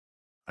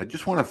I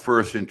just want to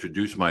first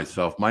introduce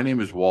myself. My name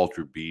is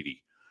Walter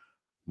Beatty.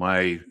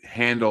 My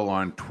handle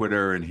on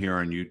Twitter and here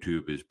on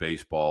YouTube is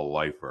Baseball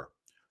Lifer.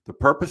 The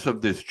purpose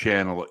of this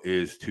channel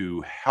is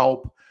to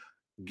help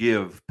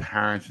give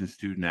parents and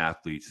student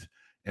athletes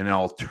an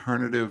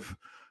alternative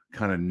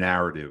kind of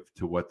narrative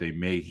to what they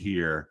may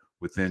hear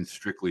within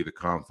strictly the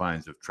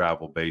confines of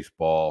travel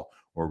baseball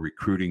or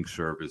recruiting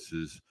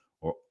services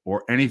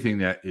or anything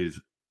that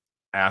is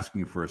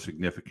asking for a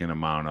significant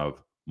amount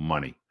of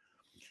money.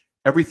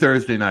 Every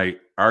Thursday night,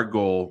 our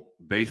goal,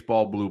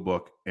 Baseball Blue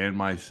Book and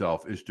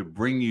myself, is to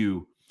bring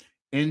you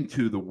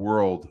into the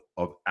world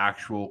of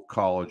actual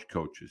college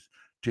coaches,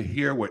 to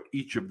hear what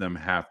each of them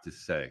have to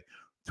say,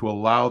 to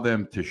allow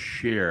them to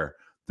share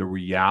the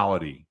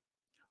reality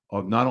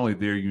of not only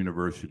their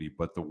university,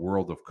 but the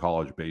world of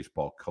college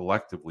baseball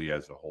collectively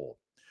as a whole.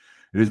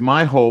 It is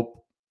my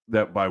hope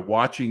that by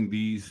watching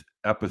these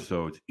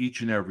episodes each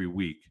and every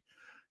week,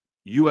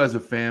 you as a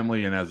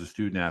family and as a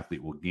student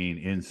athlete will gain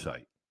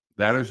insight.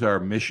 That is our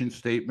mission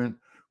statement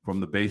from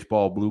the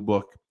Baseball Blue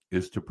Book,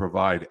 is to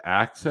provide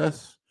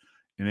access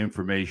and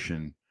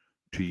information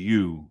to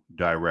you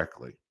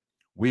directly.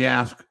 We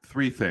ask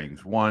three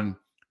things. One,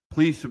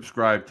 please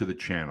subscribe to the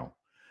channel.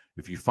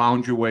 If you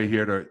found your way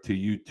here to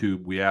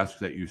YouTube, we ask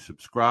that you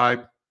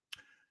subscribe.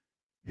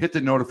 Hit the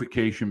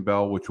notification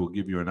bell, which will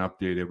give you an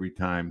update every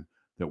time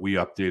that we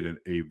update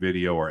a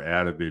video or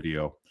add a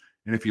video.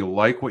 And if you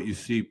like what you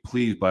see,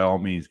 please, by all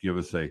means, give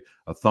us a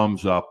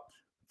thumbs up.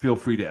 Feel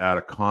free to add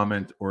a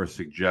comment or a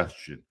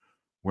suggestion.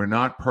 We're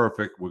not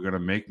perfect. We're going to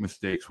make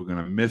mistakes. We're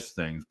going to miss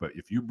things. But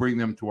if you bring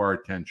them to our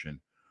attention,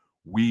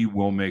 we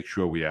will make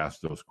sure we ask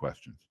those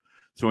questions.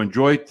 So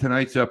enjoy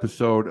tonight's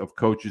episode of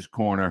Coach's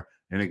Corner.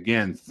 And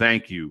again,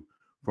 thank you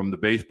from the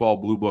Baseball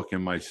Blue Book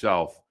and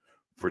myself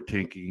for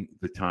taking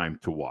the time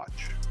to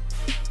watch.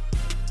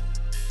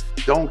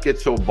 Don't get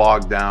so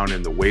bogged down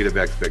in the weight of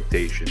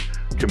expectation.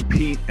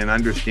 Compete and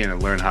understand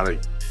and learn how to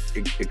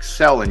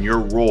excel in your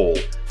role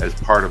as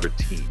part of a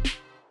team.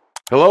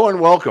 Hello and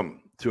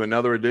welcome to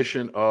another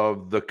edition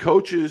of the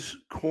Coach's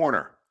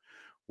Corner,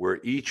 where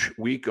each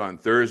week on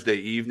Thursday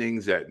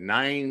evenings at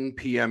 9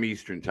 p.m.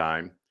 Eastern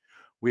Time,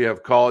 we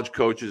have college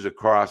coaches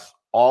across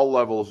all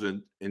levels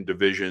and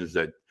divisions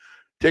that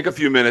take a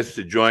few minutes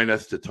to join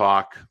us to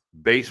talk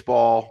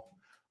baseball,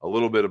 a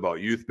little bit about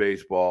youth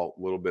baseball,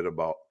 a little bit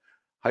about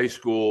high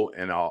school,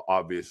 and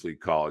obviously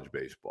college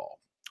baseball.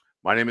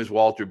 My name is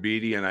Walter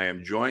Beatty, and I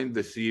am joined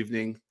this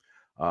evening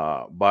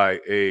by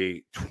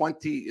the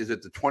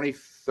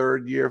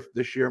 23rd year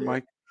this year,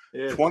 Mike?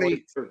 Yeah,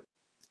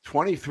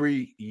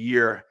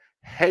 23-year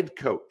head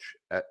coach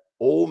at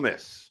Ole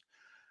Miss,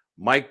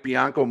 Mike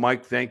Bianco.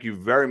 Mike, thank you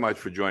very much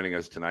for joining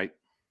us tonight.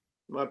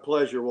 My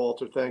pleasure,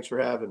 Walter. Thanks for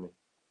having me.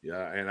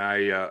 Yeah, and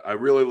I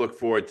really look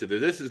forward to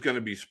this. This is going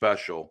to be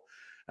special,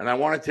 and I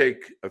want to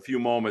take a few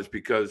moments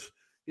because,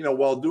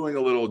 while doing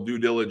a little due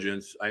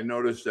diligence, I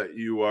noticed that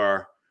you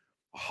are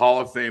a Hall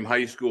of Fame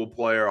high school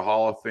player, a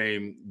Hall of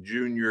Fame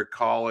junior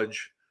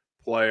college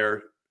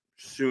player,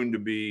 soon to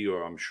be,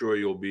 or I'm sure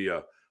you'll be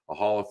a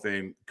Hall of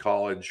Fame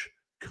college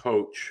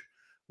coach.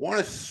 I want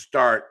to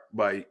start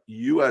by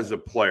you as a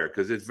player,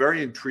 because it's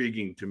very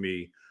intriguing to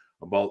me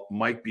about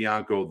Mike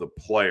Bianco, the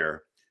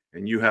player,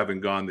 and you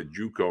having gone the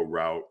JUCO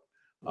route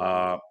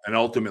and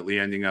ultimately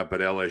ending up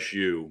at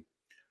LSU.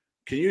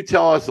 Can you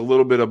tell us a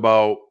little bit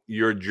about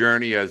your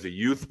journey as a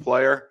youth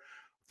player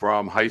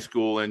from high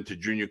school into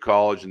junior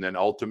college and then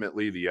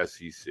ultimately the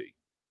SEC?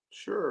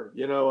 Sure.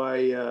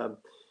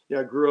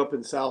 I grew up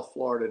in South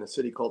Florida in a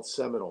city called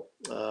Seminole,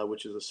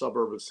 which is a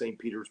suburb of St.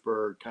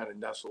 Petersburg, kind of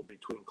nestled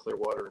between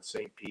Clearwater and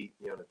St. Pete,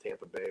 in the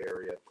Tampa Bay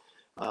area.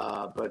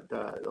 But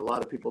a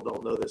lot of people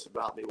don't know this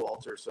about me,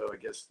 Walter. So I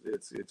guess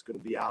it's going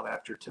to be out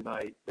after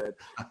tonight. That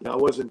I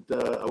wasn't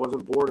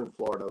born in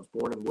Florida. I was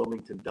born in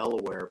Wilmington,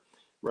 Delaware,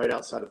 right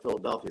outside of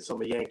Philadelphia. So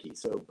I'm a Yankee.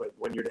 But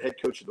when you're the head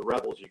coach of the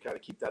Rebels, you kind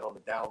of keep that on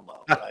the down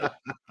low,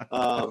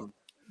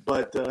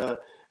 right?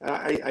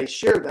 I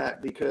share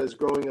that because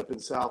growing up in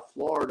South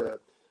Florida,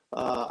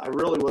 I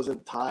really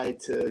wasn't tied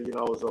to,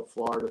 I was a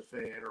Florida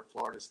fan or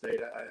Florida State.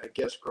 I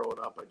guess growing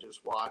up, I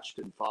just watched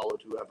and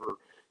followed whoever,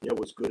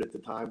 was good at the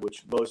time,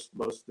 which most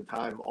of the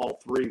time, all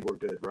three were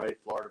good, right?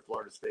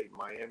 Florida State, and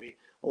Miami,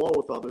 along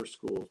with other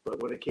schools.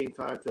 But when it came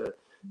time to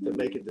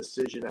make a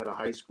decision at a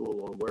high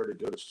school on where to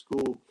go to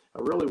school, I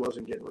really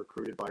wasn't getting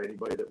recruited by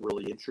anybody that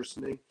really interests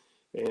me.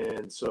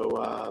 And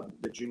so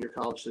the junior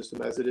college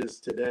system, as it is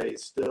today,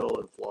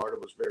 still in Florida,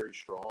 was very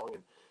strong.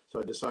 And so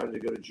I decided to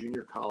go to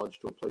junior college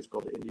to a place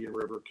called Indian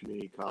River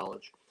Community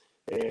College.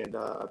 And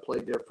I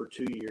played there for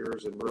 2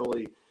 years, and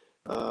really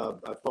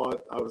I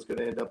thought I was going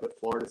to end up at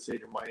Florida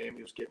State or Miami.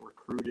 I was getting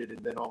recruited,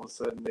 and then all of a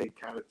sudden they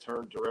kind of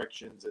turned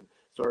directions and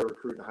started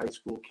recruiting high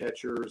school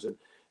catchers,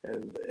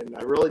 and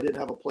I really didn't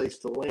have a place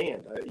to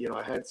land.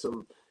 I had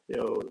some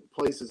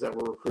places that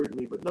were recruiting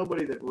me, but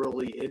nobody that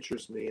really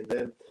interested me. And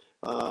then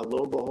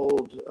lo and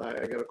behold,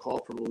 I got a call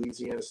from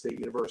Louisiana State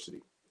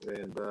University,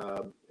 and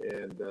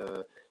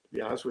to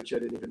be honest with you,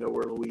 I didn't even know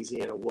where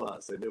Louisiana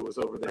was. I knew it was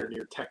over there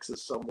near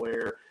Texas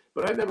somewhere,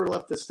 but I never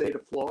left the state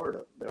of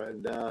Florida.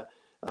 And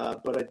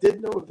but I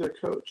did know of their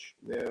coach.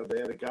 They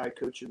had a guy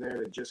coaching there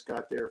that just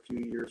got there a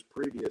few years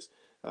previous,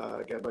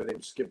 a guy by the name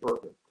of Skip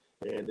Bertman.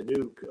 And the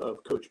new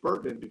Coach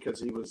Bertman, because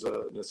he was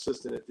an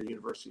assistant at the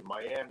University of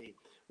Miami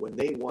when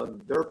they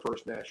won their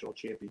first national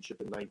championship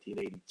in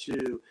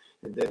 1982,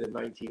 and then in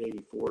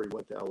 1984 he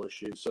went to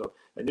LSU. So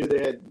I knew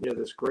they had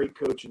this great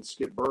coach in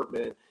Skip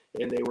Bertman,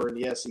 and they were in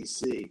the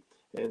SEC.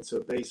 And so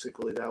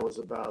basically that was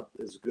about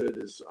as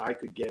good as I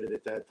could get it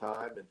at that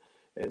time.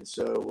 And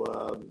so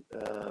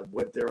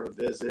went there on a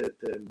visit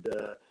and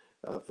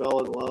fell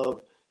in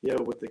love,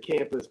 with the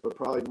campus, but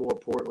probably more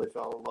importantly,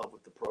 fell in love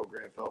with the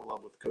program, fell in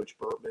love with Coach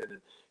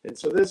Bertman. And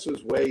so this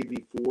was way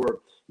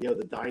before,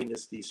 the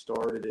dynasty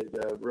started. It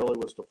really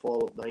was the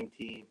fall of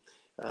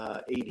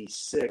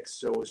 1986.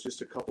 So it was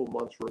just a couple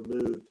months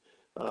removed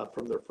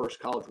from their first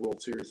College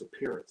World Series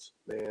appearance.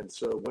 And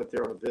so went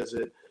there on a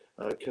visit,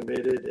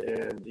 committed,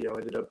 and,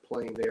 ended up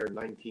playing there in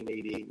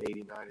 1988 and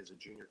 89 as a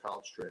junior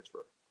college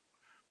transfer.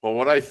 Well,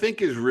 what I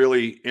think is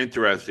really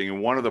interesting,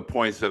 and one of the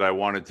points that I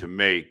wanted to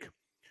make,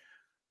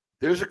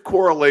 there's a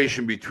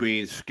correlation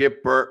between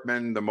Skip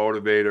Bertman, the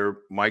motivator,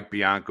 Mike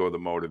Bianco, the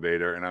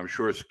motivator, and I'm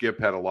sure Skip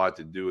had a lot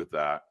to do with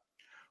that.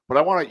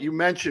 But you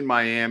mentioned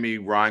Miami,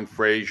 Ron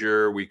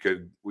Frazier. We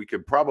could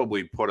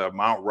probably put a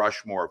Mount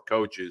Rushmore of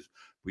coaches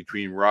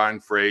between Ron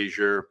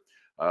Frazier,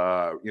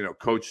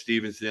 Coach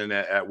Stevenson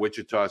at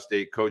Wichita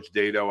State, Coach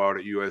Dado out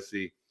at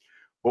USC.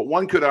 But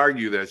one could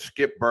argue that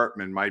Skip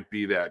Bertman might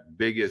be that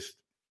biggest,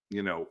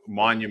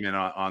 monument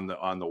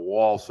on the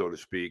wall, so to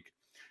speak.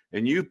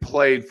 And you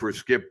played for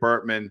Skip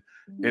Bertman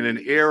in an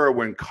era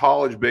when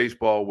college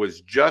baseball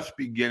was just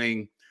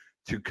beginning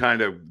to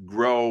kind of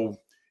grow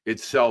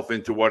itself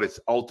into what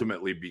it's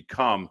ultimately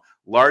become,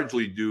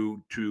 largely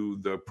due to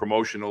the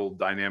promotional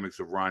dynamics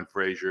of Ron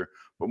Frazier,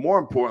 but more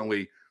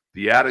importantly,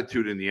 the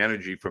attitude and the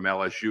energy from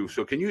LSU.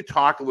 So can you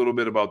talk a little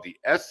bit about the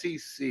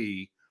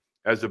SEC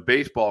as a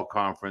baseball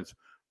conference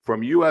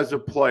from you as a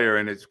player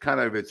and it's kind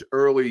of its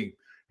early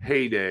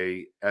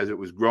heyday as it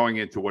was growing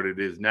into what it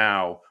is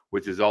now,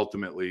 which is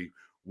ultimately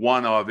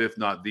one of, if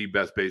not the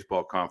best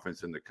baseball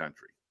conference in the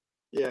country?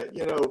 Yeah,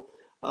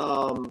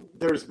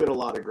 there's been a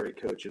lot of great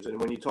coaches.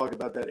 And when you talk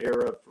about that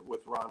era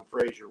with Ron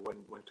Frazier, when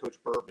Coach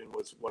Bertman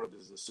was one of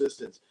his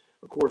assistants,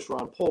 of course,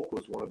 Ron Polk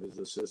was one of his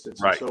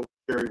assistants. Right. And so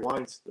Barry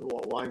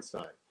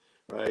Weinstein,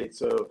 right?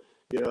 So,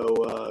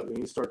 when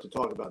you start to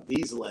talk about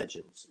these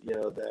legends,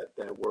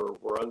 that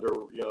were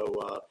under,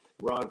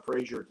 Ron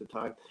Frazier at the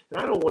time.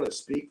 And I don't want to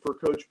speak for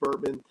Coach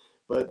Bertman,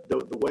 but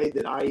the way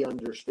that I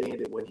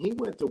understand it, when he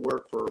went to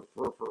work for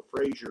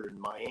Frazier in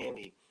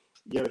Miami,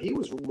 he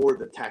was more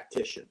the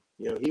tactician.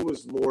 He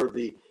was more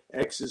the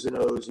X's and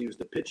O's. He was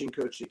the pitching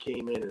coach that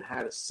came in and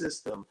had a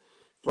system.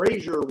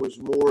 Frazier was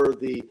more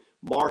the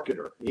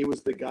marketer. He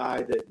was the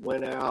guy that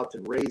went out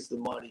and raised the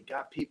money,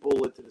 got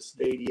people into the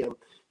stadium.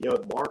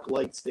 At Mark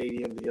Light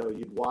Stadium,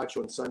 you'd watch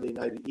on Sunday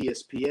night at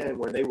ESPN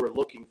where they were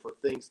looking for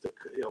things to,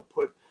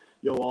 put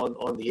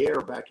on the air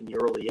back in the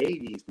early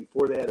 80s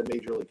before they had a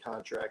major league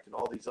contract and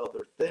all these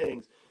other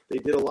things. They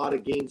did a lot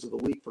of games of the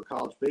week for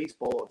college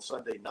baseball on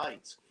Sunday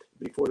nights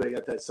before they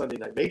got that Sunday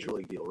night major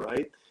league deal,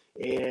 right?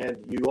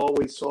 And you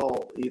always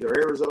saw either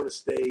Arizona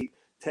State,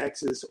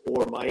 Texas,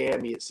 or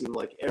Miami, it seemed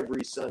like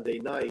every Sunday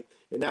night,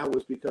 and that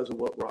was because of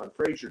what Ron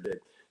Frazier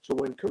did. So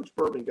when Coach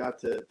Bertman got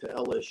to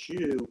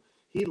LSU,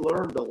 he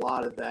learned a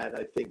lot of that,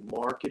 I think,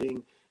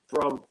 marketing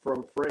from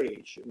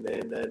Frazier,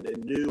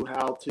 and knew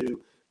how to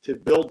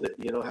build it,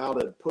 how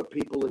to put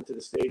people into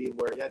the stadium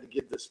where he had to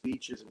give the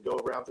speeches and go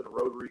around to the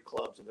Rotary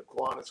clubs and the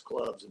Kiwanis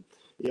clubs and,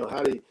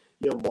 how to,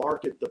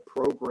 market the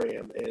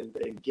program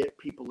and get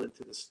people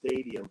into the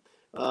stadium.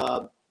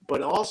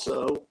 But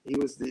also he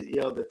was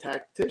the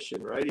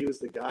tactician, right? He was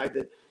the guy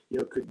that,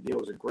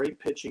 was a great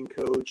pitching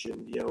coach.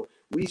 And,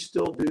 we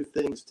still do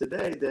things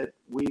today that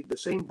the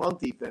same bunt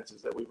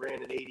defenses that we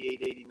ran in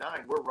 88,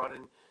 89, we're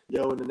running,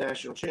 in the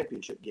national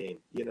championship game,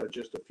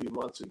 just a few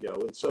months ago.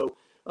 And so,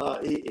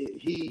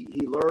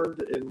 he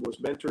learned and was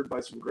mentored by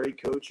some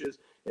great coaches,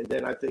 and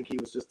then I think he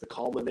was just the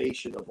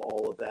culmination of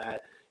all of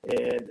that,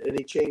 and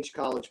he changed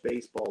college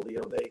baseball.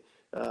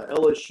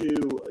 LSU,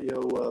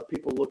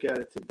 people look at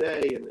it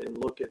today and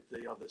look at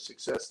the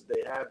success that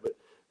they had, but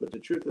the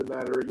truth of the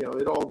matter,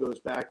 it all goes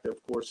back to,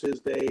 of course,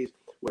 his days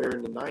where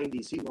in the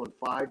 90s he won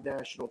 5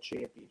 national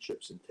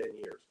championships in 10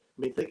 years.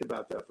 I mean, think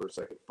about that for a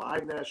second.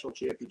 5 national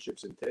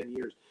championships in 10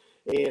 years,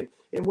 and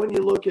when you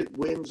look at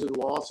wins and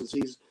losses,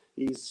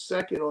 He's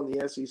second on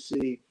the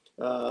SEC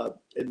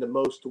in the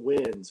most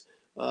wins,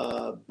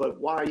 but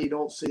why you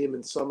don't see him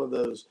in some of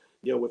those,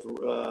 with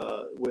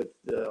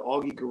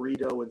Augie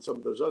Garrido and some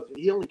of those others.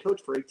 He only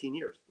coached for 18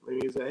 years. I mean,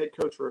 he was a head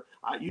coach for.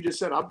 You just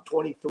said I'm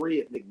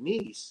 23 at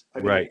McNeese. I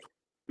mean, right.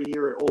 3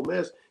 years at Ole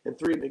Miss and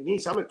 3 at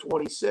McNeese. I'm at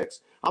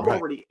 26. I'm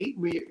right. already 8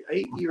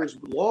 years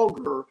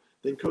longer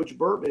than Coach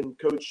Bertman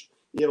coached.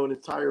 An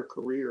entire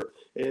career.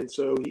 And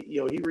so, he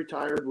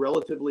retired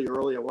relatively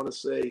early, I want to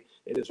say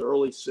in his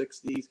early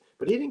 60s,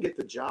 but he didn't get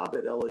the job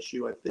at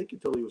LSU, I think,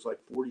 until he was like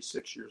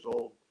 46 years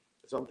old,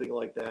 something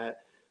like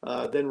that.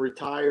 then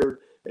retired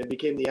and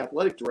became the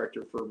athletic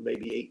director for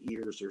maybe 8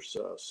 years or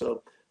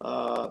so.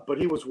 But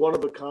he was one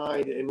of a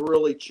kind and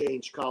really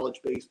changed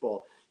college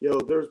baseball.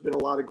 There's been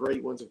a lot of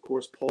great ones, of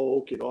course,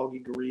 Polk and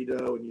Augie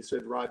Garrido, and you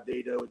said Rod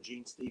Dedeaux and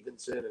Gene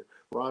Stevenson and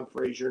Ron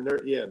Frazier. And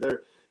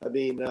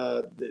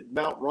the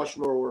Mount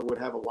Rushmore would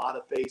have a lot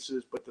of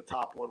faces, but the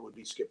top one would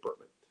be Skip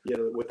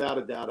Bertman. Without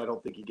a doubt, I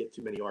don't think you get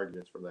too many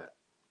arguments from that.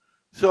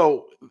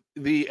 So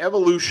the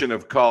evolution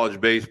of college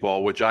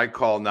baseball, which I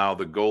call now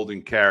the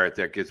golden carrot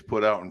that gets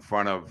put out in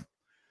front of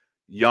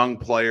young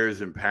players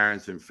and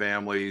parents and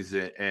families,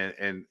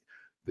 and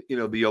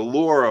the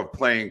allure of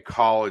playing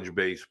college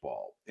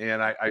baseball.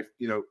 And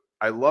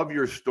I love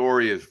your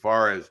story as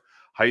far as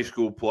high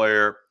school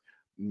player,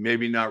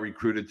 maybe not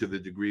recruited to the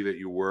degree that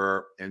you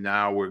were, and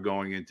now we're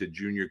going into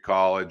junior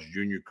college,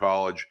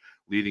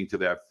 leading to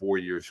that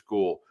 4-year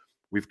school.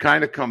 We've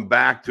kind of come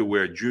back to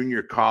where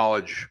junior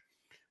college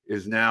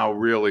is now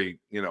really,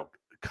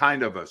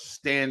 kind of a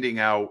standing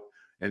out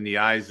in the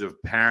eyes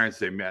of parents.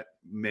 They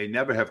may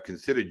never have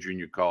considered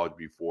junior college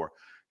before.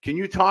 Can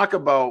you talk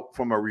about,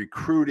 from a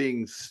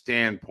recruiting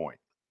standpoint,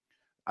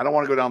 I don't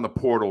want to go down the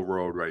portal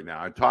road right now.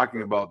 I'm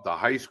talking about the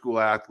high school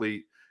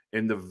athlete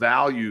and the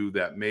value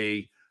that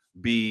may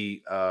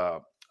be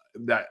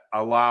that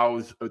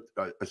allows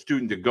a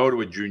student to go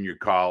to a junior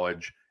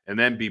college and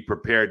then be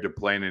prepared to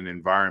play in an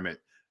environment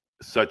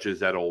such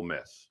as at Ole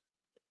Miss.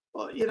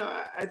 Well,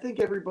 I think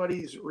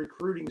everybody's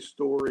recruiting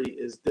story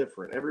is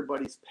different.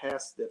 Everybody's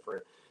path's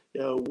different.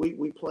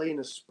 We play in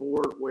a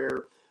sport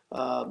where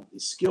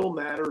skill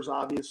matters,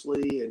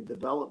 obviously, and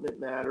development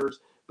matters,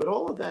 but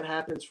all of that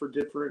happens for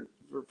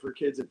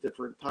kids at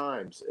different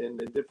times, and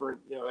different,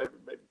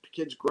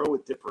 kids grow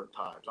at different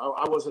times.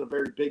 I wasn't a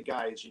very big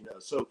guy, as you know.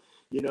 So,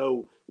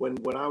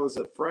 when I was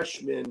a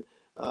freshman,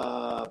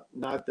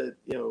 not that,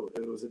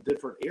 it was a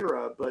different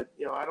era, but,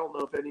 I don't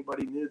know if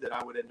anybody knew that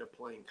I would end up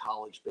playing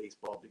college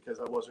baseball because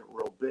I wasn't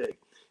real big.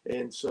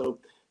 And so,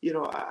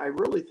 I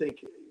really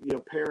think,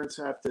 parents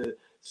have to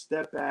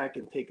step back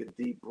and take a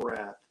deep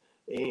breath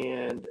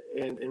and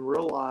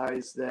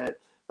realize that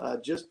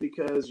just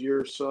because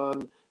your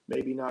son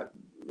maybe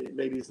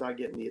he's not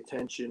getting the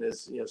attention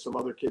as some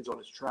other kids on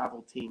his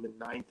travel team in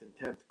 9th and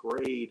 10th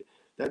grade,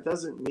 that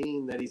doesn't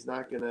mean that he's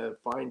not going to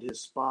find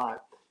his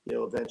spot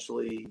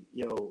eventually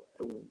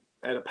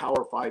at a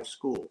Power 5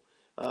 school.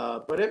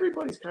 But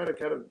everybody's kind of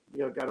got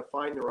to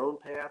find their own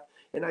path,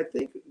 and I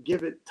think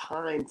give it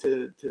time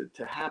to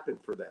happen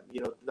for them,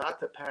 not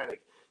to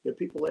panic.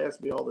 People ask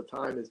me all the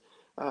time is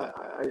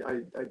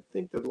I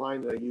think the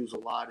line that I use a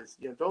lot is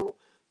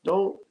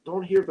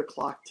don't hear the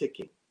clock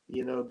ticking,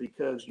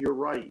 because you're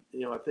right.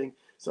 I think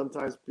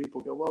sometimes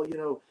people go, well,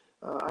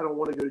 I don't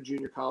want to go to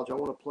junior college. I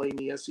want to play in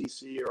the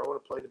SEC, or I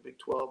want to play in the Big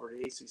 12 or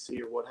the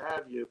ACC or what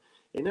have you.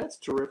 And that's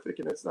terrific.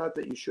 And it's not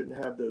that you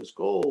shouldn't have those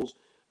goals,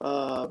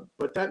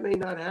 but that may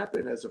not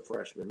happen as a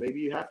freshman. Maybe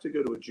you have to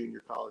go to a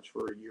junior college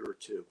for a year or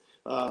two.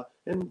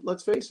 And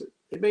let's face it,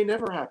 it may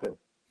never happen,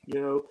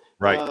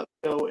 Right.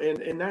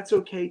 And that's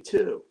okay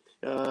too.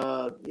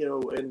 But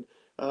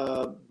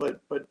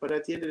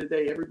at the end of the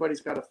day,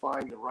 everybody's got to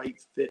find the right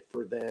fit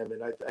for them.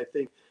 And I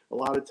think a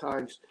lot of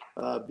times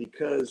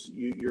because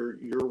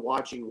you're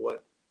watching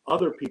what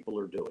other people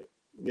are doing,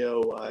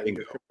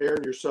 you're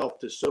comparing yourself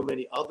to so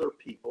many other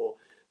people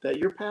that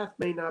your path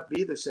may not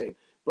be the same.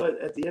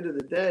 But at the end of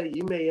the day,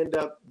 you may end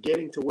up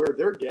getting to where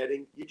they're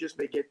getting. You just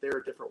may get there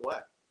a different way.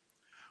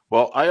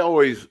 Well,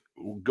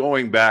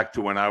 going back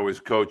to when I was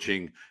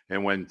coaching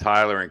and when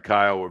Tyler and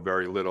Kyle were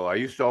very little, I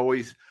used to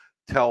always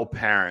tell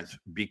parents,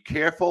 be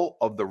careful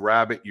of the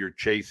rabbit you're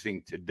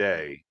chasing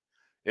today.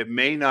 It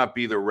may not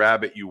be the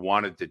rabbit you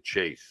wanted to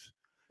chase.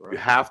 Right. You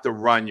have to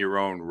run your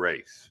own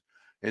race.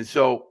 And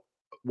so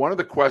one of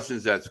the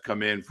questions that's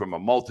come in from a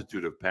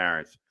multitude of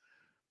parents,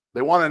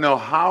 they want to know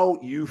how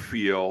you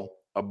feel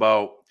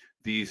about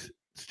these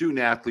student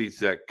athletes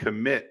that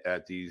commit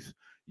at these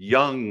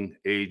young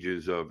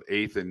ages of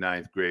 8th and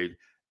 9th grade.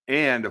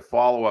 And a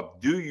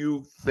follow-up, do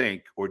you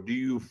think or do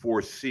you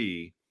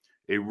foresee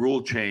a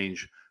rule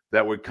change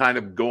that would kind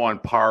of go on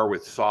par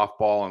with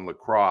softball and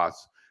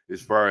lacrosse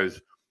as far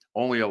as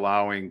only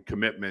allowing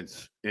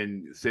commitments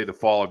in, say, the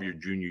fall of your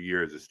junior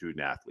year as a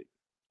student athlete?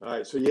 All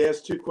right, so you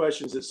asked two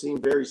questions that seem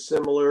very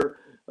similar,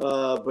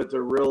 but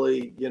they're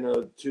really,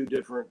 two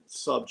different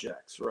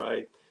subjects,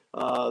 right?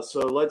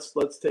 So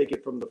let's take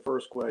it from the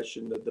first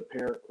question, the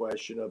parent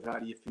question of how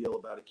do you feel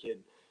about a kid,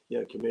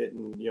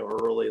 committing,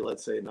 early,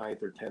 let's say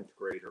 9th or 10th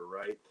grader,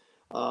 right?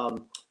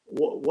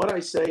 What I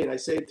say, and I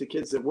say it to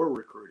kids that we're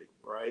recruiting,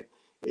 right,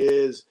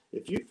 is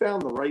if you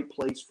found the right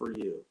place for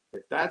you,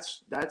 if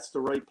that's the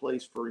right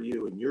place for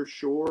you and you're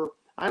sure,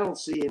 I don't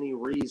see any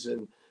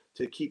reason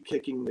to keep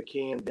kicking the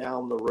can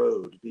down the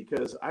road,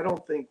 because I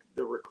don't think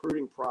the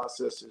recruiting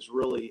process is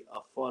really a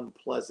fun,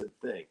 pleasant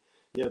thing.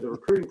 The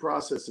recruiting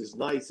process is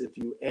nice if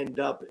you end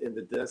up in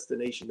the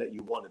destination that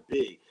you want to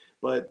be,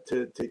 but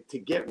to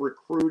get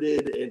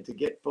recruited and to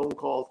get phone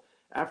calls,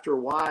 after a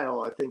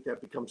while, I think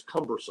that becomes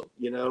cumbersome,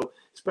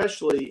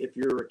 especially if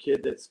you're a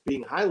kid that's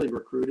being highly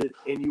recruited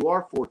and you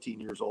are 14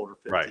 years old or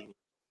 15. Right.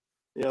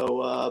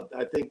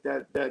 I think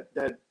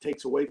that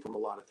takes away from a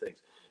lot of things.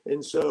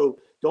 And so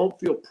don't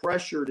feel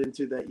pressured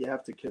into that you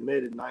have to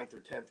commit in ninth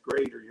or 10th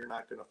grade or you're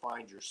not going to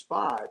find your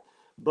spot.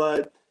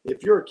 But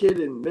if you're a kid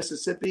in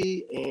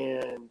Mississippi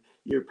and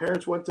your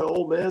parents went to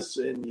Ole Miss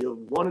and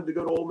you wanted to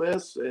go to Ole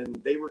Miss and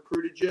they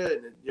recruited you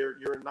and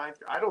you're in ninth,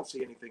 I don't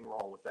see anything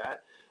wrong with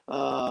that.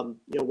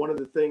 One of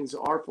the things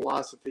our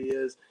philosophy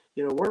is,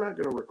 we're not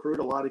going to recruit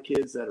a lot of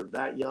kids that are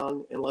that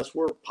young unless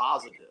we're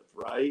positive,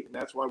 right? And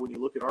that's why when you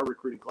look at our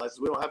recruiting classes,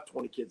 we don't have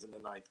 20 kids in the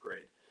ninth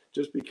grade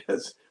just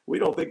because we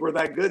don't think we're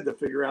that good to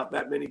figure out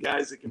that many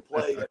guys that can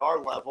play at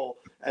our level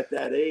at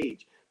that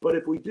age. But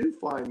if we do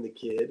find the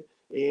kid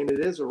and it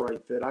is a right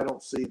fit, I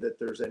don't see that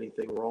there's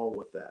anything wrong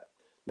with that.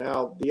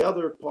 Now, the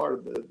other part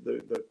of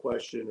the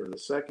question or the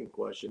second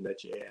question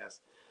that you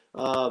asked,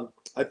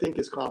 I think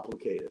is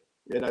complicated.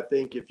 And I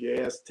think if you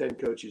ask 10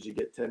 coaches, you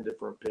get 10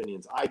 different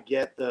opinions. I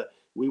get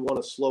we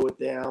want to slow it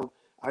down.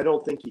 I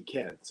don't think you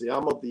can. See,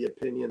 I'm of the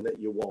opinion that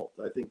you won't.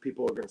 I think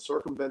people are going to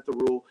circumvent the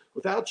rule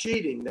without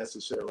cheating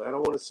necessarily. I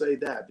don't want to say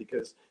that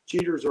because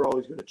cheaters are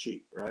always going to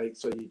cheat, right?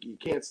 So you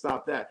can't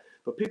stop that.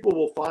 But people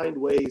will find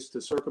ways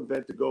to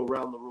circumvent, to go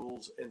around the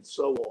rules and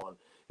so on.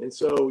 And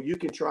so you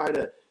can try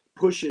to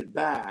push it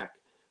back.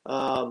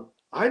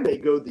 I may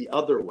go the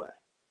other way.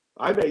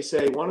 I may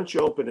say, why don't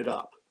you open it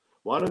up?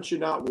 Why don't you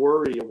not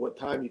worry at what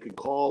time you can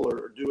call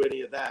or do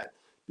any of that?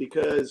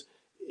 Because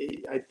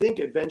I think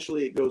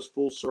eventually it goes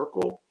full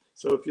circle.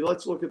 So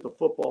let's look at the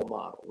football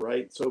model,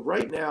 right? So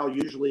right now,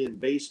 usually in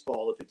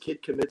baseball, if a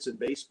kid commits in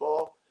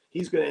baseball,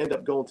 he's going to end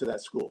up going to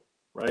that school,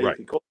 right? If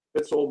he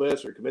commits to Ole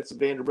Miss or commits to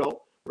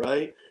Vanderbilt,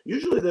 right?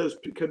 Usually those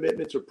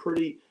commitments are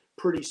pretty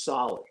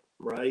solid,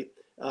 right?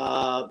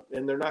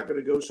 And they're not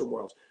going to go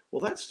somewhere else.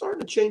 Well, that's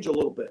starting to change a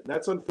little bit, and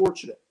that's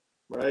unfortunate,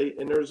 right?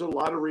 And there's a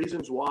lot of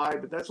reasons why,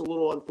 but that's a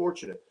little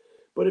unfortunate.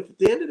 But if at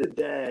the end of the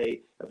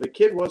day, if a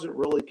kid wasn't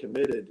really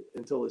committed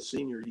until his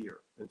senior year,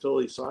 until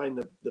he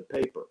signed the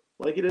paper,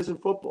 like it is in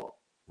football,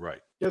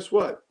 right? Guess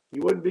what?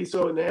 You wouldn't be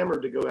so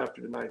enamored to go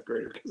after the ninth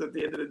grader because at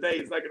the end of the day,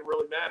 it's not going to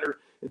really matter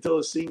until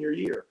his senior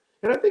year.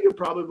 And I think it would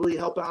probably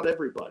help out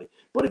everybody.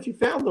 But if you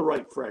found the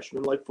right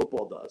freshman, like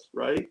football does,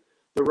 right?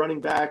 The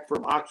running back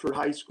from Oxford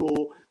High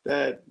School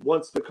that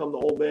wants to come to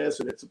Ole Miss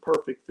and it's a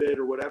perfect fit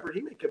or whatever, he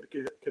may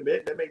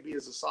commit. That may be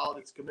as a solid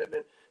its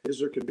commitment as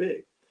there could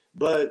be.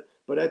 But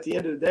at the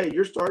end of the day,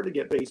 you're starting to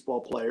get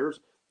baseball players,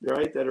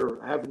 right, that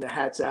are having the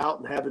hats out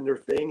and having their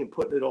thing and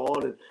putting it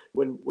on.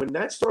 And when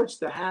that starts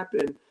to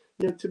happen,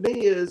 to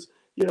me is,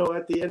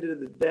 at the end of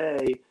the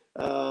day,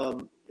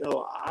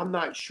 I'm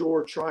not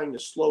sure trying to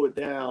slow it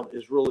down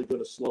is really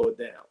going to slow it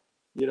down.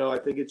 I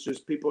think it's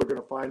just people are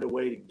going to find a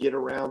way to get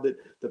around it.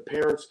 The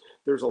parents,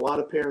 there's a lot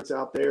of parents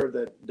out there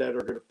that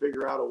are going to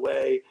figure out a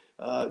way.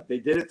 They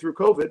did it through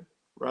COVID,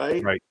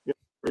 right? Right.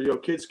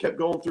 Kids kept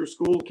going through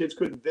school. Kids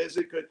couldn't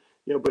visit,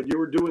 but you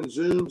were doing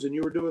Zooms and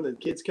the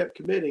kids kept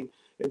committing.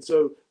 And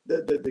so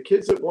the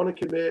kids that want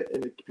to commit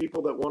and the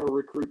people that want to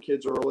recruit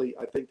kids early,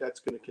 I think that's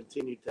going to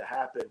continue to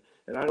happen.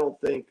 And I don't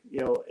think,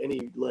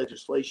 any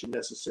legislation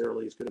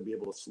necessarily is going to be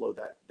able to slow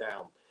that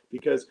down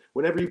because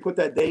whenever you put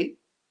that date,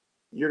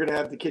 you're going to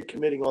have the kid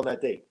committing on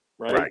that date,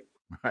 right?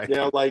 Right.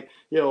 How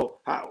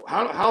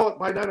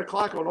by 9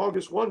 o'clock on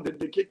August 1 did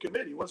the kid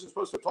commit? He wasn't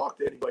supposed to talk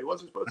to anybody. He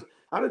wasn't supposed to.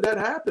 How did that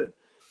happen?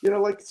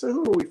 So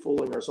who are we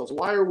fooling ourselves?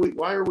 Why are we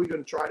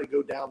going to try to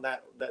go down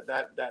that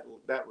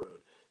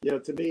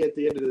road? To me, at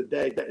the end of the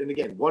day, and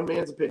again, one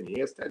man's opinion. He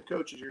has 10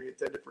 coaches. You're going to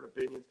get 10 different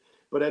opinions.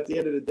 But at the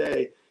end of the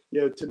day,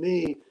 to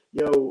me,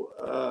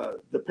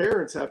 the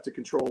parents have to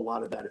control a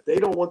lot of that. If they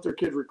don't want their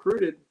kid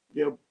recruited,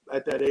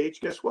 at that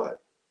age, guess what?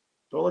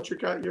 Don't let your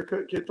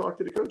kid talk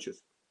to the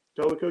coaches.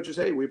 Tell the coaches,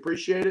 hey, we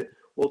appreciate it.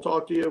 We'll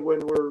talk to you when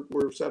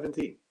we're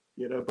 17.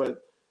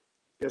 But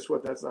guess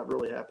what? That's not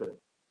really happening.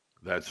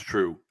 That's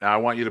true. Now I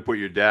want you to put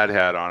your dad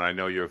hat on. I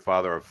know you're a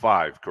father of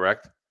 5,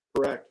 correct?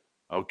 Correct.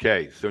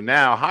 Okay. So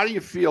now how do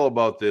you feel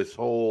about this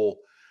whole,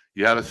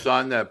 you had a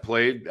son that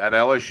played at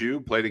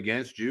LSU, played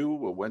against you,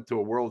 went to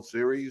a World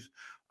Series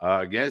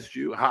against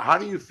you. How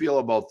do you feel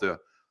about the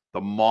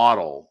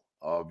model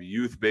of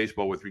youth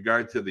baseball with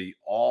regard to the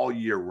all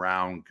year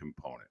round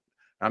component?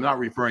 I'm not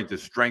referring to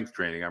strength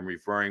training. I'm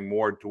referring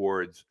more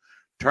towards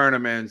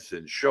tournaments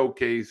and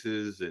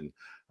showcases and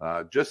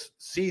just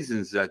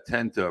seasons that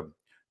tend to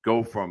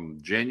go from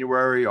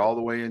January all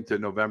the way into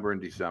November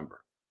and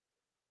December.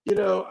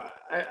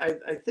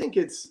 I think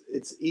it's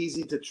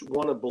easy to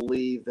want to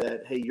believe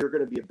that, hey, you're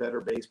going to be a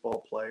better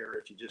baseball player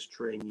if you just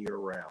train year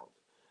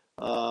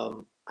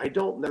round. I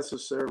don't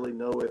necessarily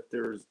know if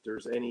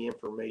there's any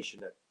information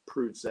that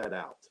proves that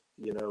out.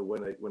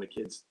 When a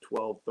kid's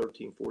 12,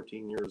 13,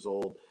 14 years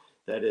old,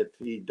 that if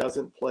he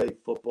doesn't play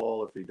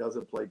football, if he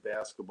doesn't play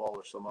basketball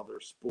or some other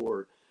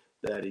sport,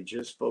 that he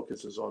just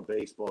focuses on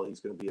baseball, he's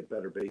going to be a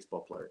better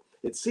baseball player.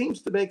 It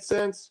seems to make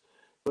sense,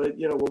 but,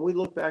 when we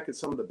look back at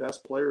some of the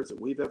best players that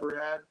we've ever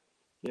had,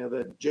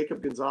 that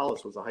Jacob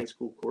Gonzalez was a high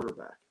school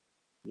quarterback,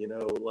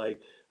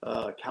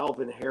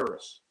 Calvin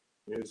Harris,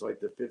 who's like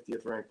the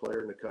 50th ranked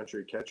player in the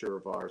country, catcher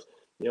of ours,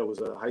 was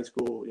a high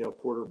school,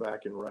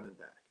 quarterback and running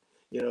back.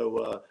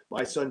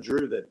 My son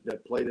Drew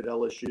that played at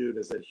LSU and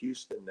is at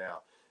Houston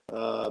now.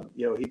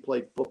 He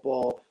played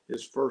football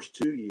his first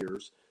 2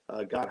 years,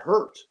 got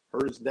hurt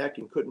his neck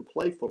and couldn't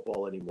play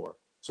football anymore.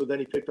 So then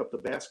he picked up the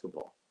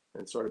basketball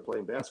and started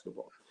playing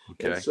basketball.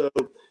 Okay. And so,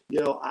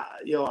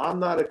 I'm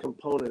not a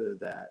component of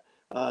that.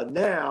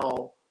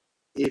 Now,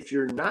 if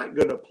you're not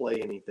going to play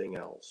anything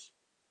else,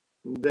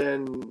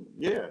 then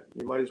yeah,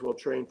 you might as well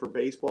train for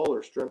baseball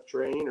or strength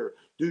train or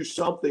do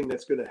something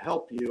that's going to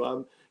help you.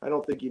 I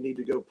don't think you need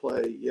to go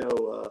play,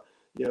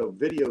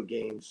 video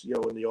games,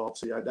 in the off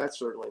season. That's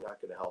certainly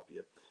not going to help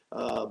you.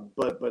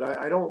 But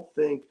I don't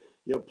think,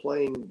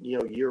 playing,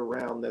 year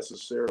round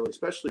necessarily,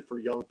 especially for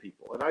young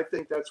people. And I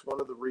think that's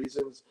one of the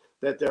reasons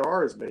that there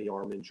are as many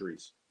arm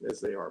injuries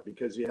as they are,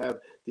 because you have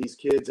these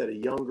kids at a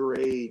younger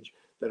age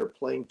that are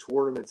playing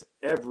tournaments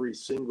every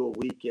single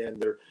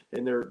weekend.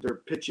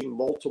 They're pitching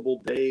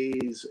multiple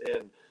days,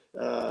 and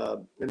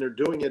they're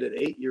doing it at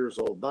 8 years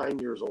old, 9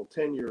 years old,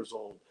 10 years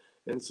old.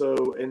 And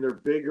they're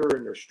bigger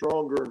and they're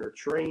stronger and they're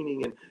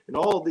training and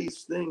all of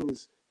these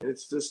things. And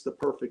it's just the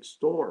perfect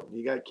storm.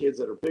 You got kids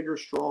that are bigger,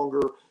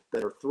 stronger,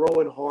 that are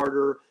throwing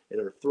harder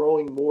and are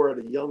throwing more at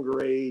a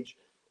younger age.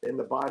 And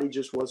the body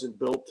just wasn't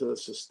built to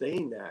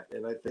sustain that.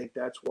 And I think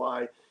that's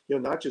why,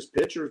 not just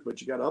pitchers,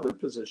 but you got other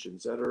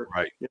positions that are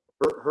right.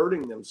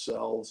 Hurting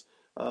themselves.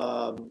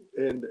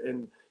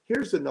 And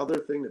here's another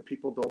thing that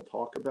people don't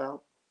talk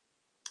about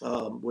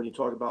when you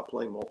talk about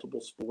playing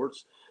multiple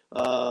sports.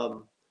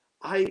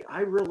 I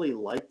really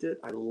liked it.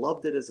 I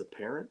loved it as a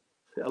parent.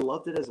 I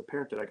loved it as a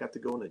parent that I got to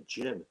go in a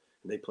gym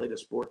and they played a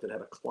sport that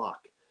had a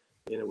clock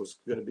and it was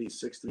going to be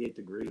 68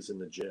 degrees in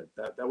the gym.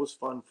 That was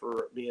fun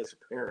for me as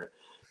a parent,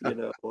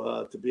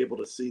 to be able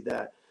to see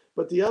that.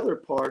 But the other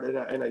part,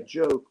 and I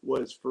joke,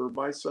 was for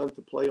my son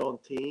to play on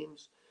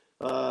teams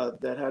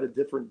that had a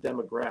different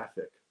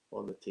demographic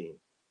on the team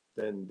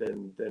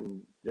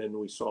than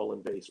we saw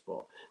in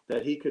baseball.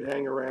 That he could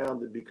hang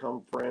around and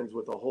become friends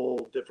with a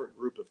whole different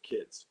group of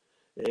kids.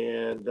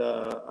 And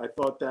I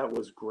thought that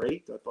was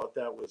great. I thought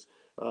that was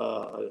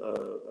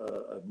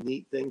a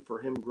neat thing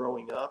for him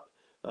growing up,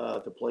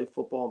 to play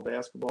football and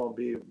basketball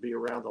and be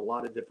around a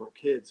lot of different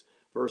kids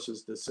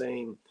versus the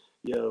same,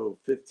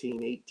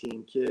 15,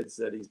 18 kids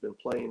that he's been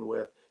playing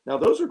with. Now,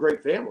 those are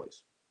great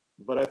families.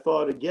 But I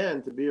thought,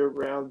 again, to be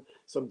around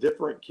some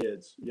different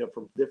kids,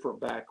 from different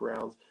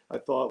backgrounds, I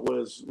thought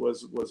was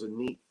a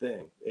neat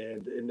thing.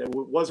 And it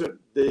wasn't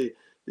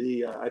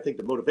I think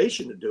the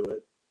motivation to do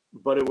it,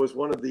 but it was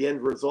one of the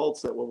end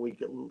results that when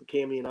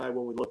Cammie and I,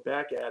 when we look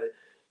back at it,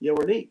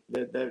 we're neat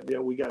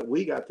that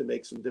we got to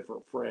make some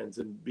different friends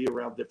and be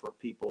around different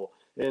people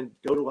and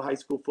go to a high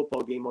school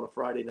football game on a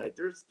Friday night.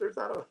 There's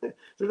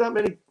not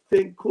many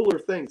cooler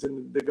things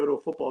than to go to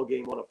a football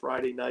game on a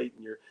Friday night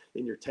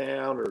in your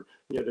town, or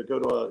to go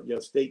to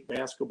a state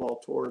basketball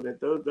tournament.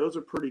 Those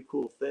are pretty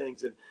cool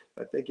things. And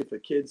I think if a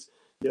kid's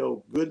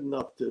good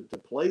enough to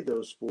play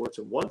those sports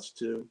and wants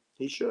to,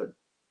 he should.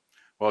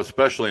 Well,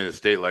 especially in a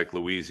state like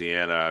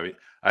Louisiana. I mean,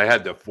 I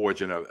had the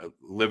fortune of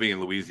living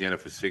in Louisiana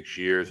for 6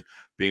 years,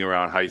 being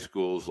around high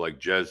schools like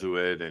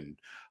Jesuit and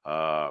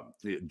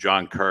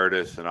John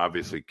Curtis, and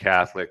obviously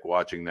Catholic,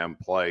 watching them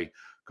play.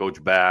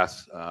 Coach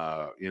Bass,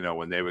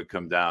 when they would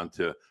come down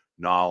to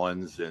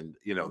Nollins, and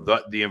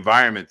the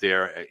environment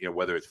there,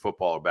 whether it's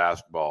football or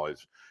basketball,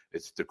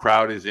 it's the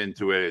crowd is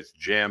into it. It's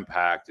jam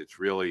packed. It's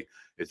really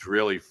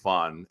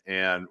fun.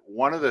 And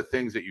one of the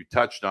things that you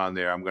touched on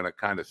there, I'm going to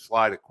kind of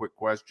slide a quick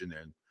question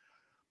in.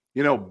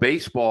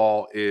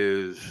 Baseball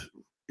is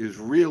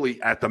really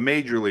at the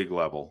major league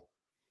level.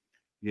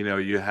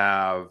 You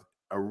have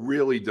a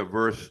really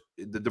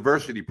the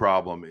diversity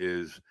problem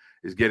is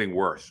getting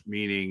worse,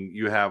 meaning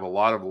you have a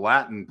lot of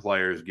Latin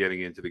players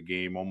getting into the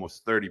game,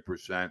 almost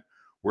 30%,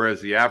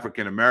 whereas the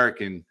African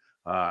American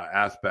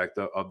aspect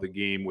of the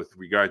game with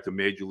regard to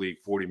major league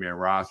 40-man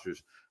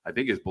rosters, I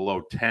think is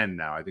below 10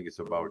 now. I think it's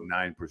about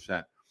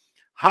 9%.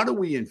 How do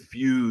we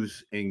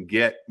infuse and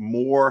get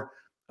more,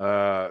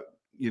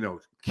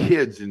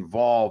 kids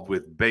involved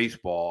with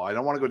baseball? I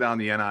don't want to go down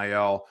the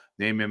NIL,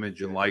 name,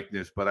 image, and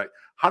likeness, but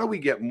how do we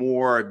get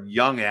more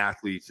young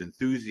athletes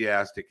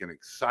enthusiastic and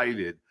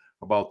excited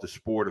about the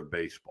sport of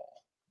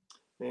baseball?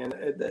 Man,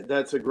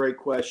 that's a great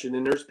question.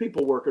 And there's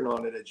people working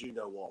on it, as you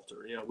know,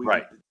 Walter. We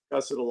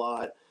discuss it a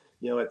lot.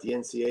 At the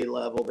NCAA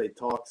level, they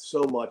talk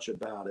so much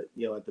about it.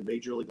 At the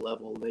major league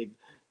level, and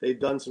they've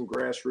done some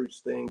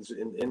grassroots things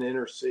in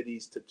inner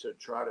cities to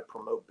try to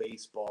promote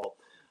baseball.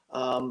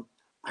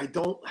 I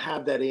don't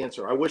have that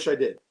answer. I wish I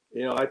did.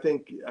 I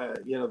think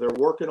they're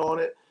working on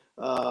it.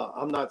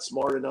 I'm not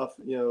smart enough.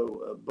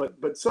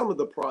 But some of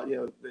the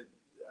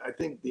I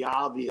think the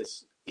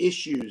obvious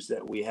issues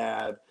that we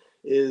have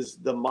is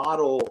the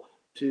model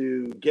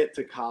to get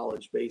to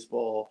college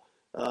baseball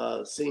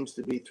seems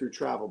to be through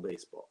travel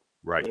baseball.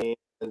 Right.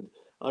 And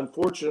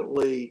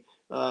unfortunately,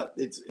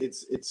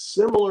 it's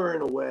similar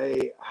in a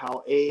way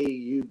how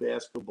AAU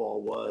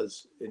basketball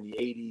was in the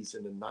 80s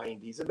and the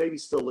 90s, and maybe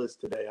still is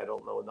today. I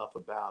don't know enough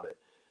about it.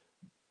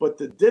 But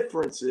the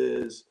difference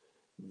is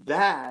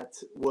that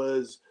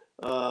was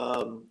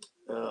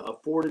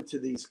afforded to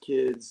these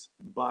kids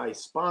by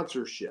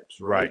sponsorships,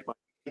 right? By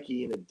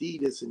Nike and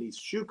Adidas and these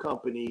shoe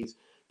companies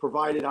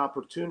provided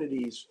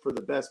opportunities for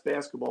the best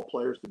basketball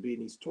players to be in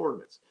these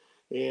tournaments.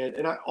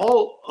 And I,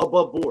 all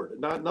above board,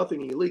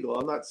 nothing illegal.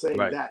 I'm not saying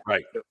that.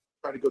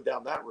 Try to go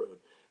down that road.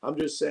 I'm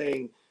just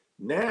saying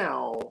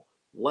now,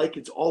 like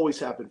it's always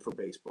happened for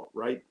baseball,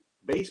 right?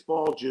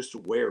 Baseball just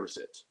wears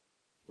it,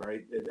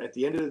 right? At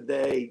the end of the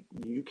day,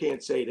 you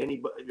can't say it.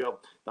 Anybody,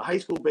 the high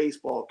school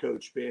baseball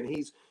coach, man,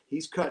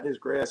 he's cutting his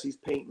grass, he's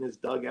painting his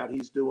dugout,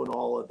 he's doing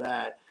all of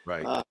that.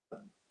 Right.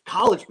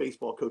 College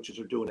baseball coaches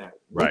are doing that.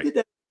 We did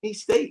that in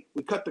East State.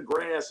 We cut the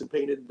grass and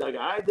painted the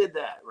dugout. I did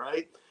that,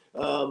 right?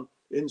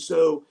 And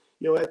so,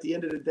 at the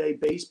end of the day,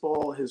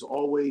 baseball has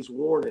always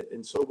worn it.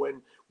 And so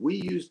when we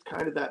used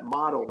kind of that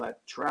model,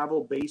 that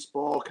travel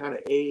baseball kind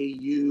of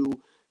AAU,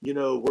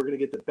 we're going to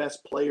get the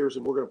best players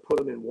and we're going to put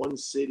them in one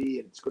city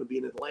and it's going to be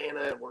in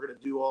Atlanta and we're going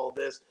to do all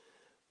this.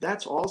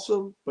 That's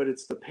awesome, but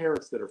it's the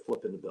parents that are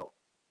flipping the bill,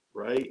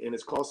 right? And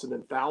it's costing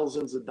them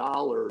thousands of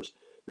dollars.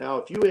 Now,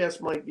 if you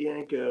ask Mike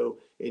Bianco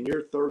in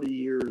your 30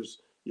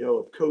 years,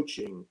 of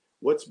coaching,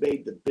 what's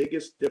made the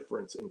biggest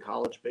difference in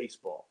college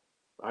baseball,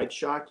 I'd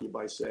shock you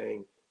by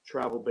saying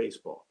travel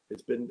baseball.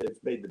 It's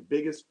made the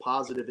biggest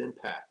positive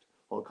impact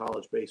on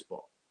college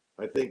baseball.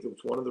 I think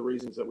it's one of the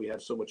reasons that we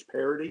have so much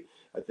parity.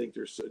 I think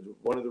there's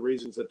one of the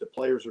reasons that the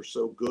players are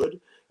so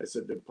good. I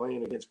said they're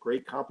playing against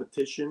great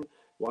competition.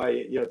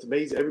 Why, it's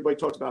amazing. Everybody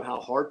talks about how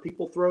hard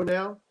people throw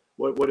now.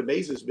 What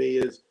amazes me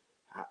is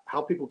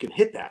how people can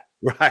hit that.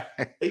 Right.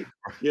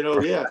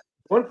 Yeah.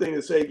 One thing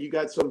to say, you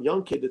got some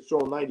young kid that's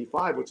throwing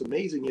 95. What's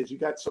amazing is you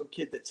got some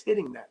kid that's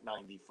hitting that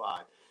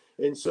 95.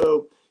 And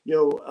so,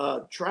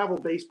 travel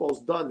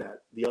baseball's done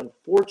that. The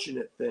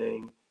unfortunate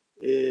thing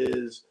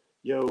is,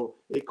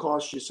 it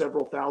costs you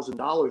several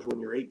 $1,000s when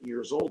you're 8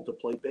 years old to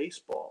play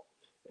baseball.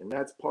 And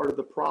that's part of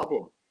the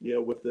problem,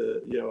 with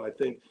I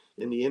think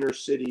in the inner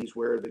cities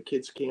where the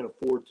kids can't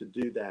afford to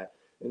do that.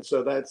 And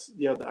so that's,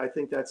 I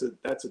think that's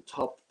a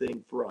tough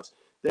thing for us.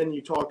 Then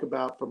you talk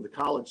about from the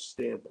college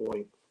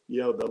standpoint,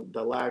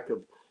 the lack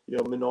of,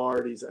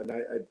 minorities and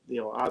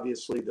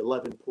obviously the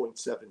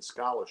 11.7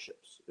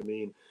 scholarships. I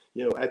mean,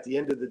 at the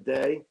end of the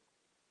day,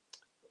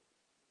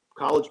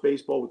 college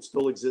baseball would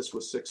still exist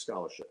with 6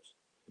 scholarships.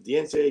 If the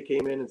NCAA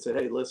came in and said,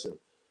 hey, listen,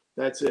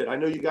 that's it. I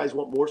know you guys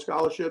want more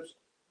scholarships,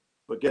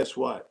 but guess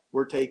what?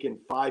 We're taking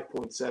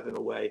 5.7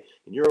 away,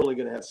 and you're only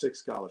going to have 6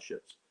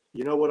 scholarships.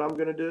 You know what I'm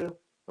going to do?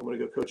 I'm going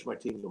to go coach my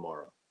team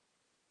tomorrow.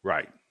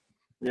 Right.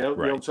 You know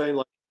what I'm saying?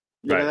 Like,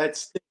 that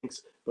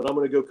stinks, but I'm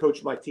going to go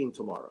coach my team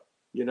tomorrow.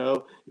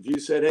 If you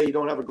said, hey, you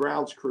don't have a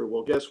grounds crew,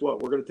 well, guess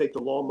what? We're going to take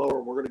the lawnmower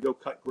and we're going to go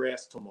cut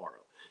grass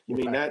tomorrow. You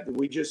mean that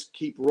we just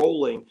keep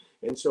rolling.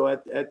 And so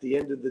at the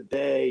end of the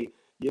day,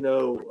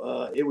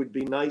 it would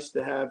be nice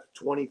to have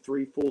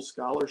 23 full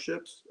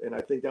scholarships. And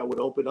I think that would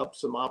open up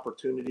some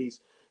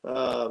opportunities,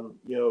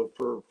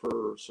 for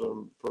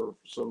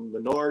some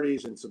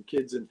minorities and some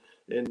kids and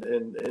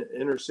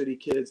inner city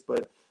kids.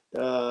 But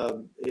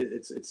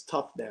it's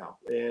tough now.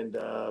 And,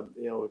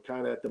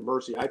 kind of at the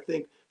mercy. I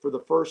think for the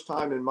first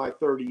time in my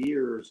 30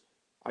 years,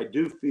 I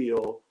do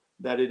feel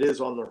that it is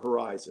on the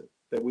horizon,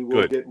 that we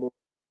will get more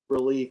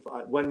relief.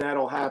 When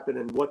that'll happen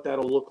and what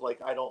that'll look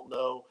like, I don't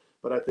know.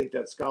 But I think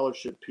that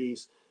scholarship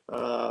piece,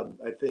 I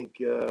think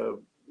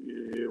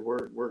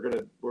we're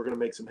gonna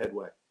make some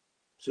headway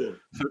soon.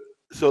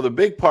 So the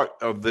big part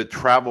of the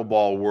travel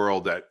ball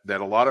world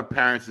that a lot of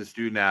parents and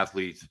student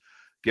athletes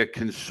get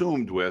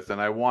consumed with, and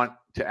I want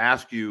to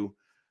ask you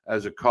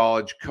as a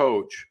college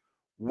coach,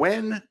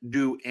 when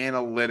do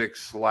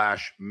analytics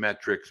 /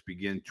 metrics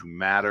begin to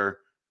matter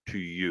to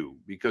you?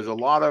 Because a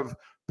lot of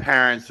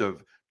parents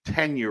of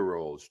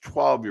 10-year-olds,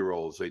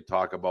 12-year-olds, they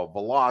talk about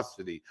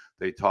velocity,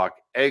 they talk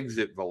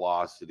exit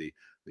velocity,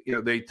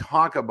 they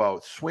talk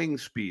about swing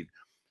speed.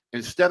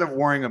 Instead of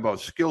worrying about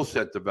skill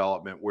set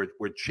development,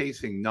 we're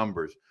chasing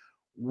numbers.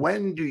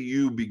 When do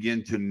you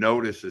begin to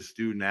notice a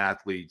student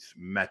athlete's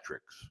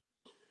metrics?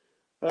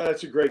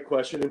 That's a great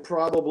question, and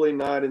probably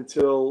not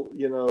until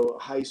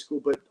high school.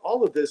 But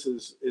all of this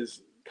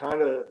is kind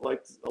of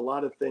like a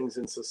lot of things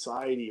in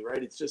society,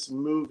 right? It's just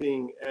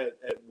moving at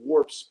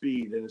warp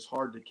speed, and it's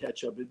hard to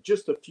catch up.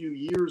 Just a few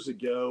years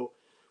ago,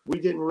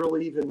 we didn't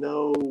really even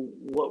know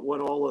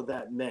what all of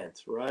that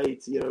meant, right?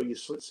 You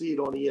see it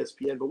on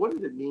ESPN, but what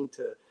did it mean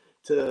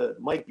to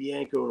Mike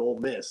Bianco and Ole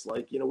Miss?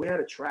 Like, we had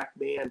a track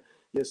man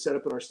set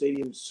up in our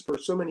stadiums for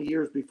so many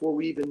years before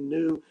we even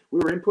knew. We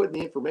were inputting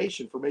the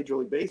information for Major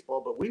League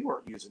Baseball, but we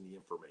weren't using the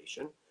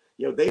information.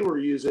 They were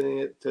using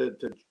it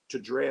to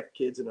draft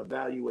kids and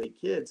evaluate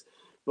kids.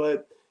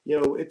 But,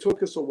 it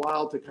took us a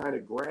while to kind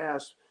of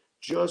grasp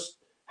just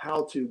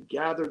how to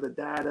gather the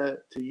data,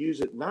 to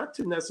use it, not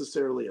to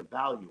necessarily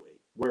evaluate,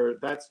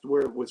 that's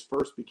where it was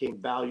first became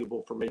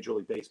valuable for Major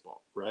League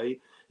Baseball, right?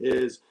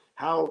 Is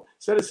how,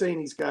 instead of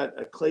saying he's got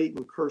a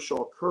Clayton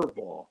Kershaw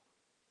curveball,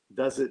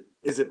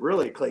 is it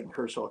really a Clayton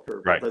Kershaw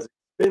curveball? Right. Does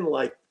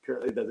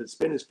it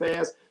spin as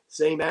fast,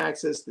 same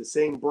axis, the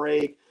same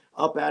break,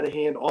 up out of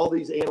hand, all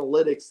these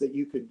analytics that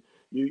you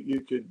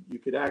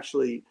could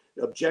actually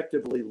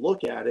objectively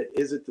look at it.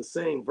 Is it the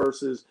same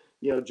versus,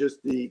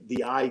 just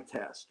the eye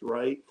test,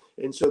 right?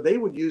 And so they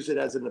would use it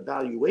as an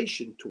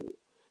evaluation tool,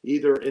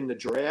 either in the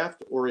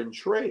draft or in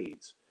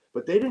trades,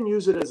 but they didn't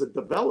use it as a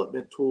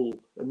development tool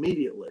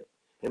immediately.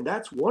 And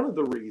that's one of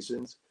the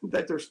reasons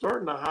that they're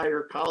starting to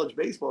hire college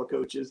baseball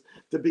coaches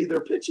to be their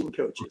pitching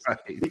coaches,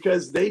 Right.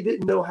 because they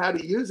didn't know how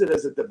to use it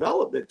as a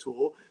development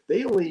tool.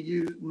 They only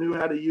knew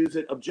how to use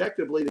it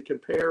objectively to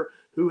compare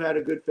who had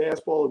a good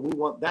fastball, and we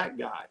want that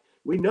guy.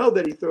 We know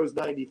that he throws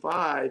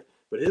 95,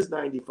 but his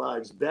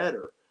 95 is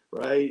better,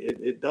 right?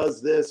 It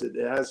does this. It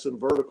has some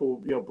vertical,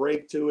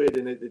 break to it,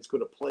 and it's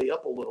going to play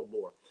up a little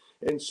more.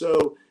 And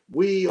so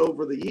we,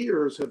 over the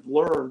years, have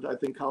learned, I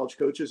think college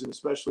coaches, and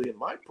especially in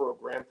my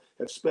program,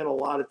 have spent a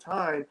lot of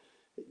time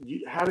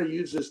how to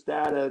use this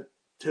data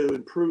to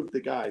improve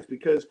the guys,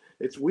 because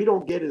we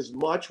don't get as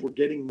much. We're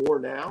getting more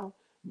now.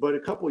 But a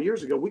couple of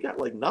years ago, we got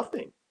like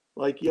nothing.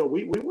 Like,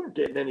 we weren't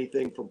getting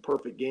anything from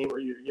Perfect Game, or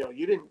you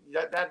didn't,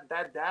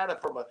 that data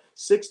from a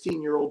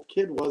 16-year-old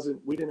kid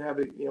we didn't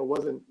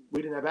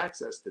have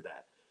access to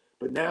that.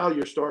 But now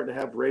you're starting to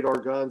have radar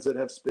guns that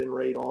have spin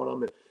rate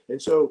on them.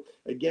 And so,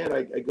 again,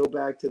 I go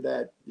back to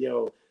that,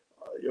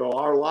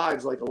 our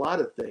lives, like a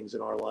lot of things in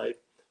our life,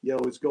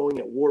 is going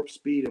at warp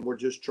speed, and we're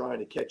just trying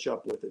to catch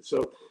up with it.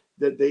 So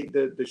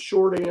the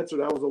short answer,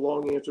 that was a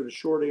long answer. The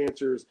short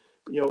answer is,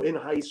 in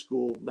high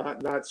school,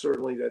 not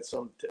certainly that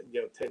some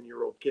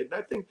 10-year-old kid. And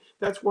I think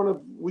that's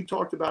we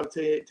talked about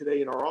it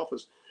today in our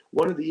office,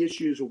 one of the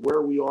issues of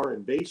where we are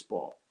in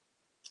baseball.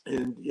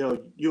 And,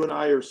 you and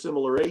I are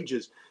similar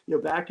ages,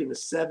 back in the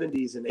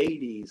 70s and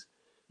 80s,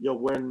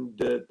 when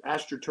the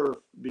AstroTurf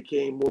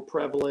became more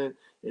prevalent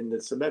in the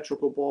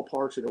symmetrical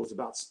ballparks, and it was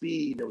about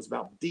speed, and it was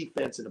about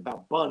defense and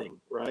about bunting,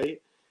 right?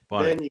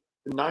 Then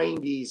the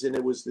 90s, and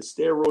it was the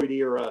steroid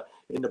era,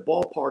 and the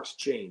ballparks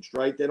changed,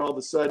 right? Then all of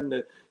a sudden,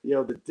 the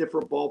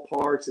different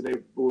ballparks, and they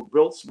were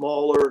built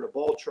smaller, and the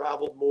ball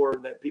traveled more,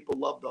 and that people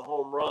loved the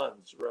home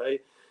runs,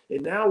 right?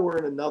 And now we're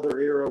in another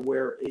era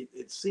where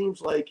it seems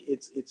like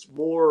it's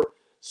more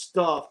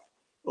stuff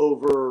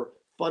over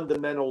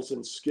fundamentals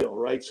and skill,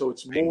 right? So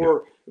it's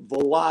more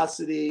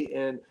velocity,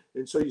 and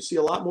so you see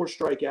a lot more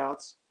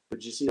strikeouts,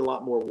 but you see a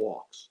lot more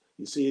walks.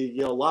 You see,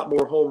 a lot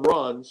more home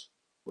runs,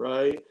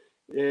 right?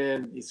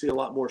 And you see a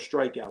lot more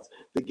strikeouts.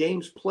 The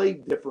game's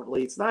played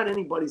differently. It's not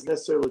anybody's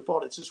necessarily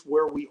fault. It's just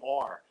where we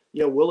are.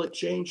 Will it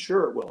change?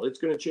 Sure it will. It's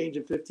going to change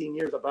in 15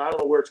 years, but I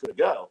don't know where it's going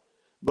to go.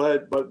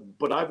 But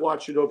I've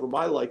watched it over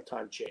my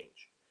lifetime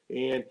change.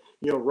 And,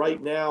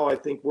 right now, I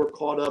think we're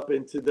caught up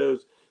into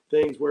those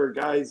things where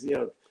guys,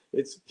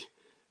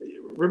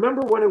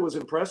 remember when it was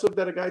impressive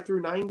that a guy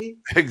threw 90?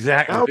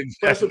 Exactly. Now it's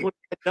impressive when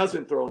a guy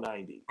doesn't throw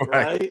 90,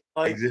 right?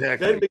 Like,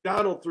 exactly. Ben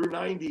McDonald threw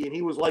 90, and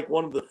he was like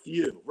one of the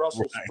few.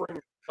 Russell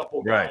Springer, a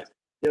couple guys.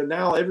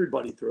 Now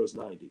everybody throws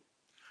 90.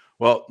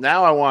 Well,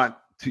 now I want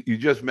to, you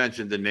just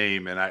mentioned the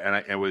name, and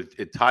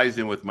it ties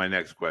in with my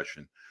next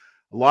question.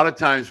 A lot of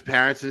times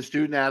parents and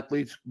student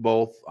athletes,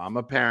 both, I'm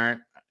a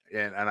parent,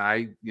 and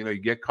I, you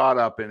get caught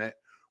up in it.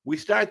 We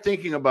start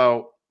thinking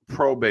about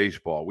pro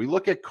baseball. We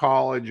look at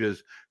college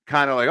as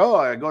kind of like, oh,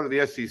 I go to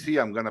the SEC,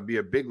 I'm going to be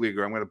a big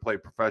leaguer, I'm going to play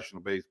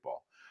professional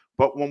baseball.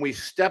 But when we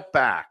step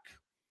back,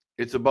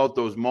 it's about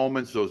those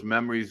moments, those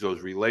memories,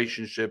 those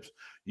relationships.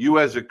 You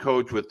as a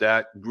coach with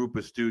that group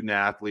of student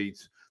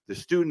athletes, the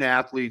student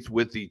athletes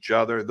with each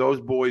other, those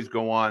boys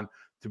go on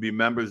to be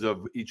members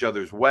of each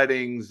other's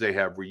weddings. They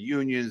have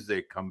reunions.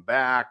 They come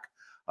back.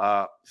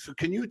 So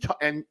can you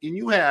and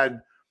you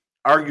had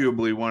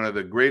arguably one of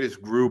the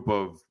greatest group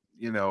of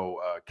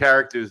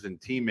characters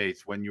and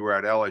teammates when you were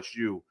at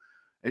LSU,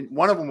 and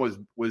one of them was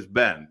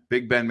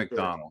Big Ben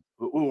McDonald,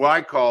 who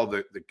I call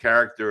the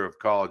character of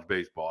college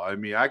baseball. I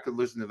mean, I could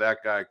listen to that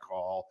guy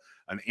call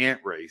an ant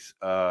race,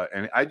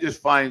 and I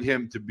just find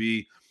him to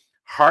be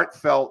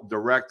heartfelt,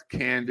 direct,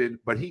 candid,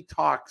 but he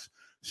talks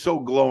so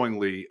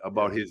glowingly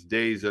about his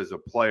days as a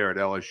player at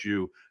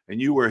LSU, and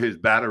you were his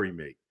battery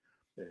mate.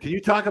 Can you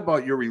talk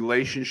about your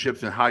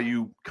relationships and how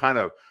you kind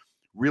of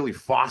really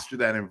foster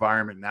that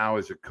environment now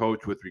as a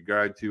coach with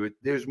regard to it?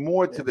 There's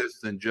more to this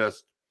than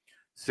just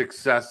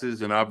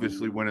successes and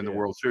obviously winning the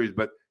World Series,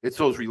 but it's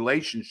those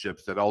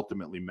relationships that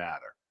ultimately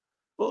matter.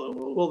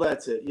 Well,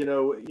 that's it.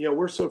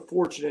 We're so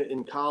fortunate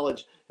in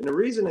college, and the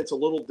reason it's a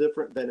little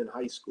different than in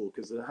high school,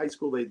 because in high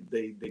school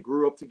they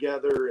grew up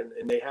together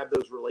and they have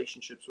those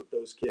relationships with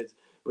those kids.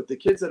 But the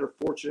kids that are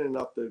fortunate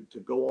enough to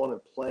go on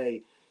and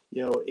play,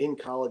 in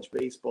college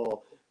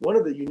baseball, one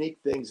of the unique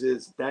things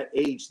is that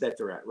age that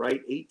they're at,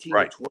 right? 18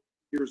 to 20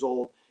 years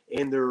old,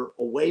 and they're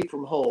away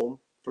from home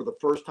for the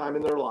first time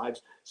in their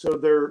lives. So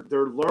they're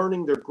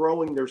learning, they're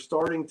growing, they're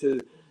starting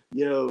to,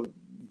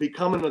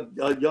 becoming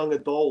a young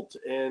adult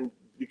and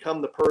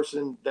become the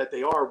person that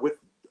they are with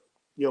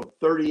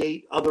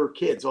 38 other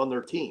kids on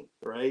their team,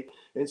 right?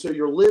 And so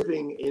you're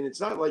living, and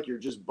it's not like you're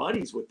just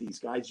buddies with these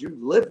guys. You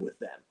live with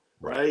them,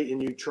 right?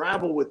 And you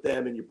travel with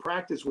them, and you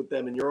practice with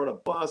them, and you're on a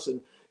bus, and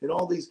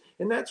all these.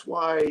 And that's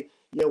why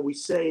we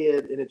say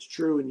it, and it's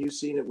true, and you've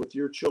seen it with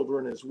your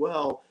children as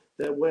well,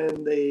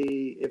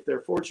 that if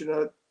they're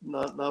fortunate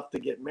enough to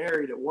get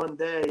married at one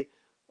day,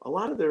 a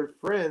lot of their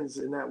friends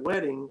in that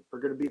wedding are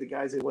going to be the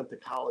guys they went to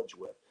college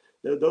with.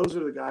 Those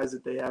are the guys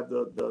that they have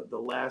the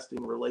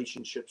lasting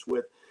relationships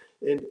with.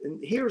 And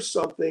here's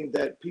something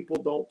that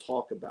people don't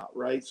talk about,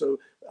 right? So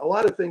a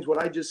lot of things,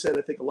 what I just said,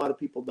 I think a lot of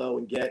people know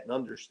and get and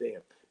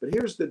understand. But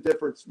here's the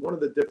difference. One of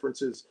the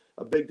differences,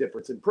 a big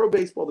difference. In pro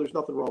baseball, there's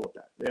nothing wrong with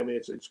that. I mean,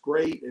 it's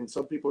great, and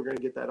some people are going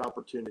to get that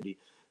opportunity.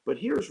 But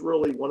here's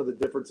really one of the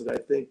differences that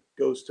I think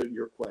goes to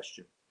your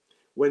question.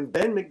 When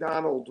Ben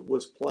McDonald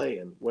was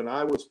playing, when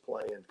I was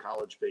playing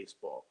college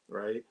baseball,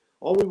 right,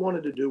 all we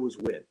wanted to do was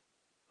win.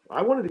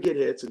 I wanted to get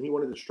hits, and he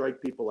wanted to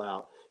strike people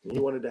out, and he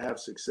wanted to have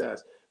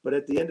success. But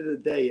at the end of the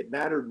day, it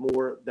mattered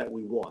more that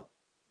we won,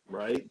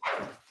 right?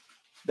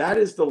 That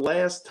is the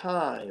last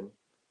time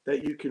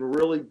that you can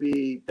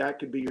really that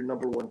could be your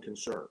number one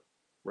concern,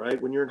 right?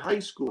 When you're in high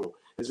school,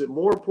 is it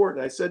more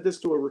important? I said this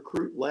to a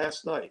recruit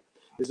last night.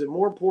 Is it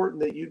more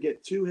important that you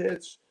get 2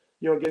 hits,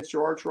 against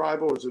your arch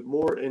rival, or is it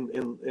more and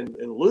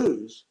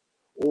lose,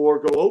 or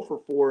go 0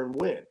 for 4 and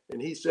win?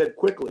 And he said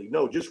quickly,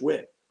 no, just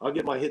win. I'll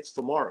get my hits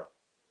tomorrow.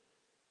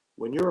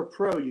 When you're a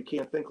pro, you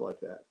can't think like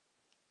that,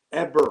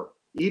 ever,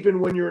 even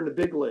when you're in the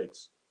big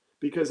leagues,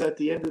 because at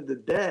the end of the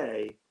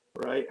day,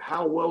 right,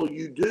 how well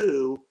you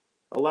do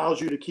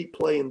allows you to keep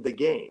playing the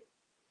game.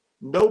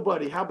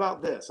 Nobody, how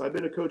about this? I've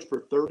been a coach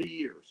for 30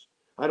 years.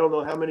 I don't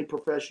know how many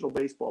professional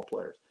baseball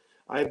players.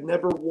 I've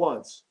never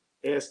once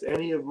asked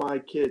any of my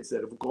kids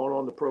that have gone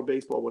on to pro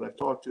baseball when I've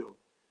talked to them,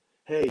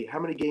 hey, how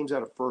many games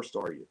out of first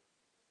are you?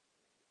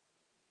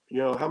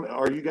 How many,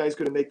 are you guys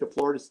going to make the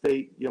Florida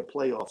State,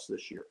 playoffs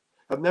this year?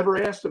 I've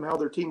never asked them how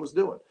their team was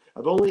doing.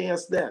 I've only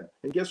asked them.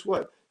 And guess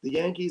what? The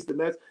Yankees, the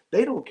Mets,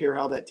 they don't care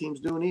how that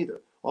team's doing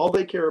either. All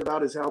they care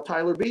about is how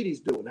Tyler Beatty's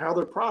doing, how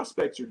their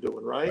prospects are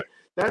doing, right?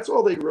 That's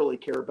all they really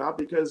care about,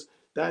 because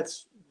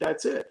that's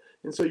it.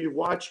 And so you've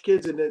watched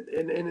kids, and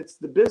it's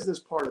the business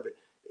part of it.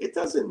 It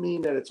doesn't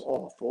mean that it's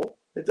awful.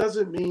 It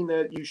doesn't mean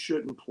that you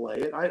shouldn't play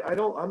it. I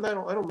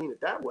don't mean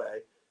it that way,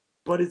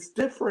 but it's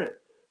different.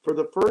 For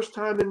the first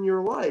time in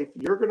your life,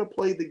 you're going to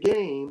play the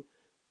game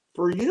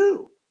for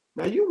you.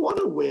 Now, you want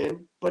to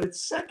win, but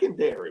it's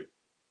secondary.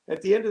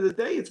 At the end of the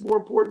day, it's more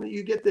important that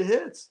you get the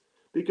hits,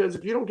 because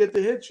if you don't get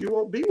the hits, you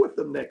won't be with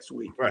them next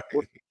week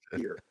or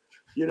year.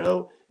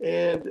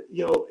 And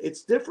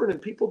it's different,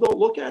 and people don't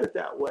look at it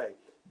that way,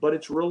 but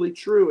it's really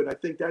true. And I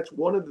think that's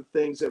one of the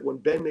things that when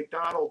Ben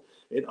McDonald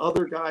and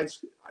other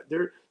guys,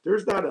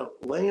 there's not a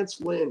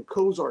Lance Lynn,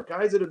 Kozar,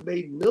 guys that have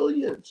made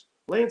millions.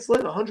 Lance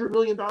Lynn, $100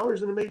 million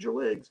in the major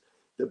leagues.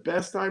 The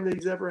best time that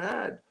he's ever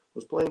had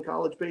was playing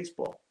college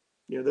baseball.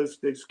 Those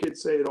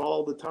kids say it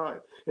all the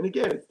time. And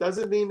again, it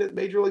doesn't mean that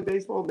Major League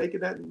Baseball making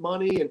that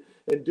money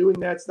and doing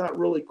that's not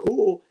really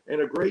cool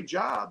and a great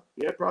job.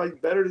 Yeah, probably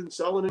better than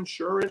selling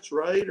insurance,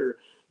 right? Or,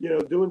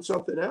 doing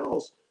something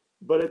else.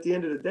 But at the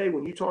end of the day,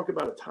 when you talk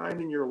about a time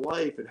in your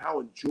life and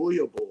how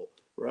enjoyable,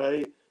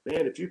 right?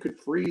 Man, if you could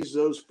freeze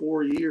those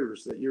 4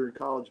 years that you're in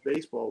college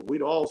baseball, we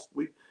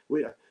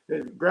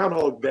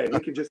Groundhog Day. We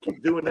could just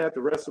keep doing that the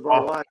rest of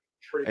our life.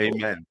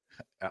 Amen. Cool.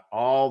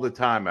 All the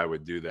time I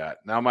would do that.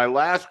 Now, my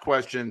last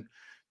question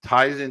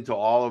ties into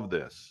all of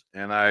this.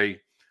 And I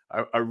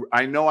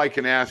know I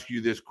can ask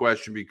you this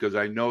question because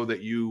I know that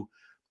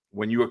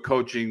when you were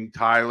coaching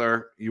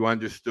Tyler, you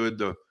understood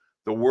the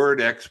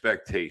word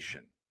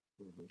expectation.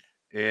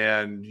 Mm-hmm.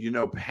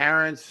 And,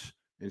 parents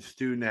and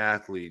student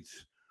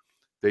athletes,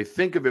 they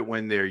think of it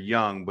when they're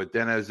young, but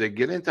then as they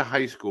get into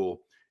high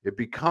school, it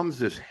becomes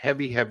this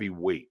heavy, heavy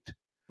weight.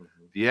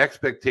 Mm-hmm. The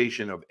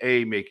expectation of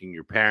A, making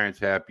your parents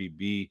happy,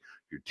 B,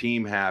 your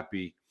team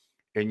happy,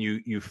 and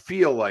you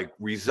feel like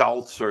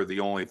results are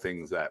the only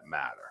things that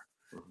matter.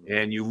 Mm-hmm.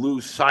 And you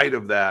lose sight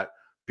of that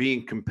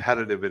being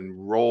competitive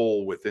and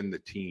role within the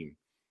team.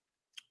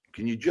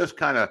 Can you just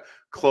kind of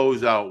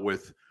close out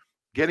with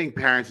getting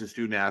parents and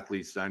student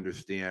athletes to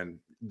understand,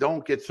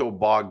 don't get so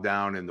bogged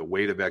down in the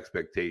weight of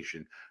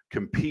expectation,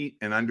 compete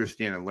and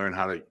understand and learn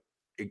how to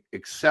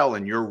excel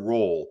in your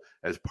role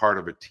as part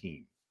of a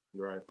team.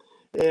 Right.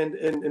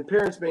 And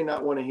parents may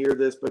not want to hear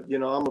this, but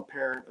I'm a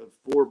parent of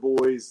 4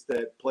 boys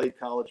that played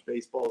college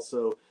baseball,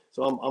 so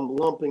I'm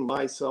lumping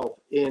myself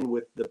in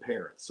with the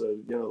parents. So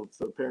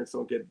so parents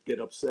don't get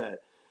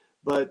upset.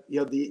 But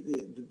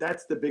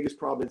that's the biggest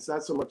problem. It's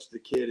not so much the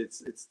kid;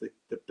 it's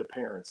the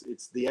parents.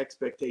 It's the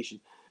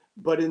expectation.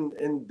 But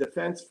in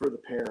defense for the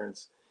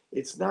parents,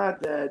 it's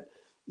not that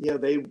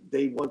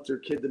they want their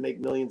kid to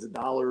make millions of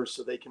dollars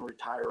so they can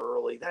retire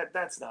early.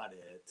 That's not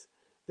it.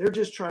 They're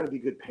just trying to be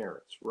good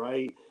parents,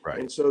 right?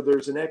 And so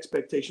there's an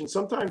expectation.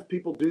 Sometimes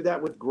people do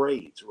that with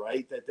grades,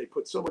 right? That they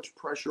put so much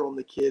pressure on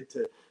the kid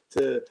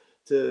to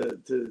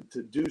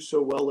do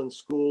so well in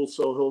school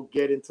so he'll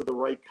get into the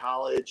right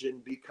college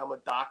and become a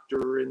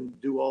doctor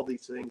and do all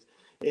these things.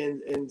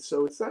 And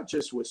so it's not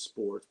just with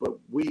sports, but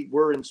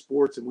we're in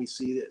sports and we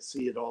see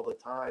it all the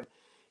time.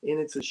 And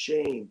it's a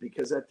shame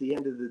because at the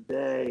end of the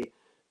day,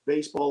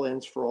 baseball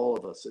ends for all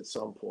of us at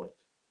some point.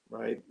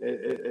 right?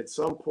 At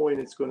some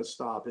point, it's going to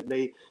stop. It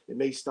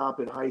may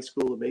stop in high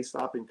school, it may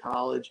stop in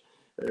college,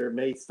 or it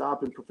may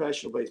stop in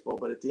professional baseball.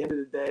 But at the end of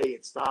the day,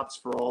 it stops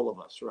for all of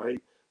us,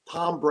 right?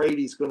 Tom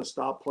Brady's going to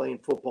stop playing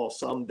football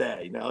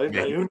someday. Now,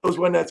 who knows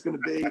when that's going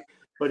to be?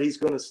 But he's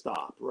going to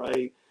stop,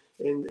 right?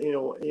 And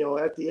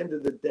at the end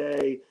of the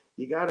day,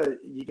 you gotta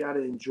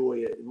enjoy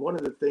it. And one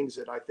of the things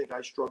that I think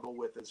I struggle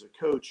with as a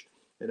coach,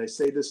 and I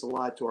say this a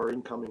lot to our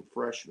incoming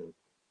freshmen,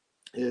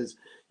 is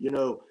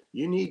you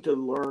need to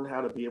learn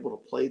how to be able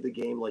to play the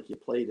game like you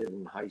played it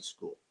in high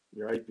school,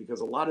 right?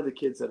 Because a lot of the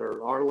kids that are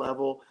at our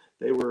level,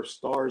 they were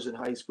stars in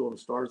high school and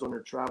stars on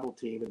their travel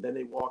team, and then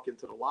they walk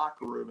into the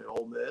locker room at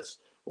Ole Miss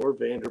or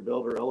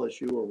Vanderbilt or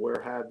LSU or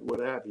what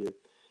have you,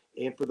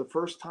 and for the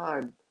first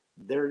time,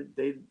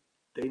 they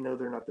know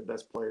they're not the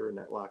best player in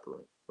that locker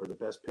room or the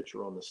best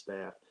pitcher on the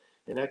staff,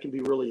 and that can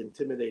be really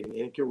intimidating,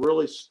 and it can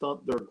really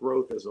stunt their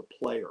growth as a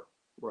player,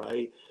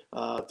 right?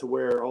 To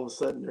where all of a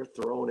sudden they're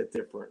throwing it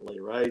differently,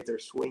 right? They're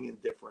swinging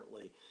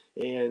differently.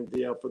 And,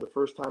 for the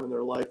first time in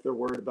their life, they're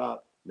worried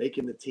about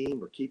making the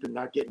team or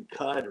not getting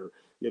cut or,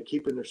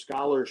 keeping their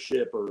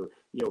scholarship or,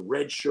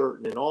 red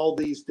shirt and all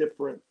these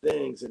different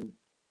things. And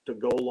to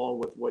go along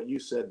with what you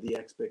said, the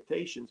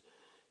expectations.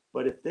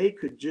 But if they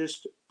could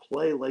just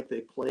play like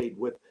they played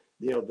with,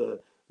 the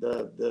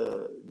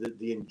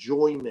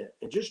enjoyment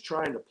and just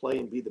trying to play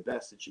and be the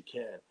best that you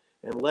can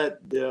and let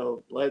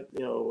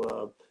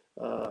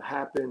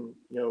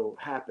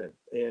happen.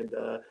 And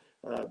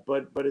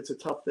but it's a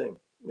tough thing.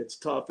 It's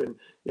tough, and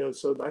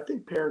so I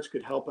think parents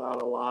could help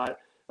out a lot.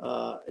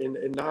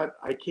 And not,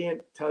 I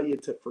can't tell you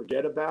to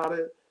forget about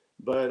it,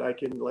 but I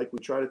can, like we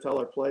try to tell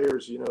our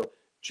players,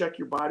 check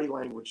your body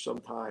language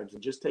sometimes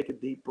and just take a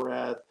deep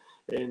breath.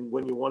 And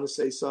when you want to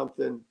say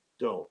something,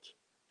 don't,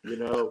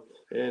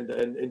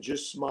 and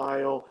just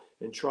smile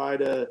and try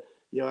to,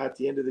 at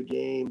the end of the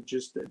game,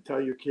 just tell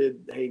your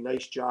kid, hey,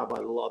 nice job, I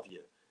love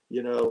you.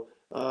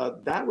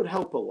 That would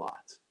help a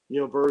lot,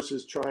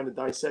 versus trying to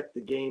dissect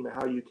the game and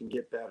how you can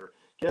get better.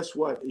 Guess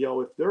what?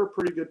 If they're a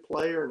pretty good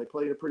player and they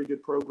play in a pretty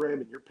good program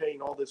and you're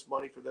paying all this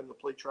money for them to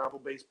play travel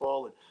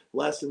baseball and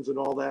lessons and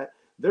all that,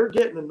 they're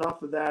getting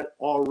enough of that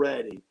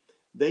already.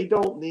 They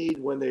don't need,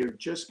 when they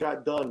just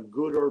got done,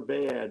 good or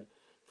bad,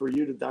 for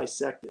you to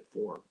dissect it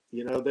for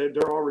them.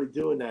 They're already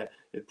doing that.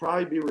 It'd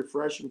probably be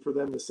refreshing for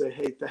them to say,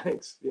 hey,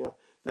 thanks,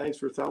 thanks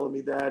for telling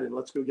me that, and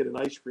let's go get an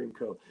ice cream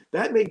cone.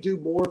 That may do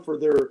more for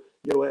their,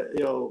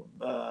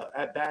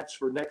 at bats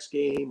for next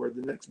game or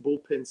the next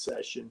bullpen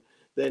session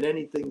than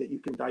anything that you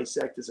can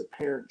dissect as a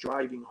parent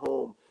driving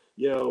home,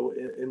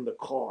 in the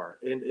car.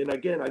 And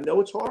again, I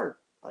know it's hard.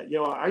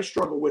 I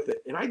struggle with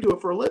it, and I do it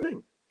for a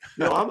living.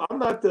 I'm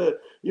not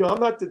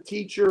the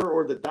teacher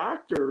or the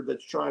doctor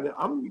that's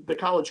I'm the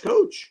college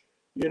coach,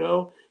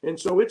 and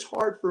so it's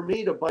hard for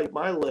me to bite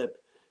my lip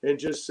and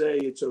just say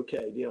it's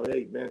okay.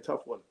 Hey man,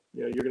 tough one.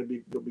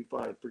 You'll be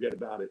fine. Forget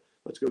about it.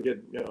 Let's go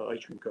get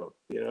ice cream cone.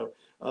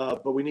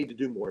 But we need to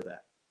do more of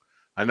that.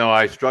 I know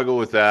I struggle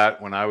with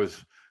that when I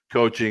was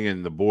coaching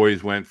and the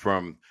boys went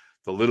from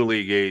the little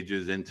league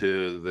ages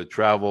into the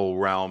travel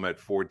realm at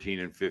 14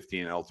 and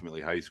 15, and ultimately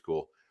high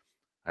school.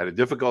 I had a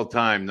difficult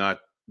time not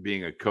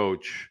being a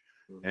coach.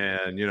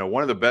 And,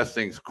 one of the best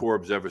things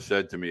Corb's ever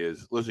said to me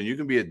is, listen, you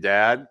can be a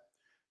dad,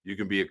 you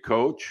can be a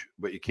coach,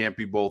 but you can't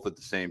be both at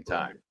the same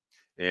time.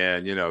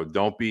 And,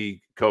 don't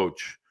be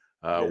coach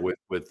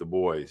with the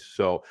boys.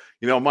 So,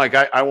 Mike,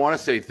 I want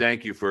to say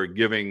thank you for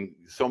giving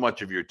so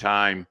much of your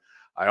time.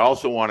 I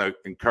also want to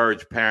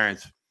encourage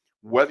parents,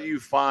 whether you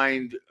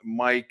find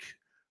Mike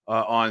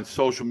on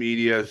social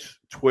media,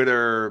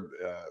 Twitter,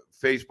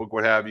 Facebook,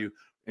 what have you,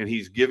 and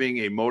he's giving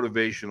a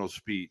motivational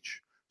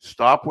speech,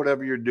 stop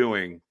whatever you're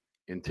doing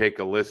and take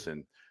a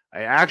listen.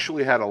 I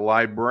actually had a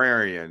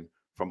librarian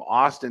from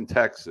Austin,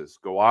 Texas,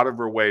 go out of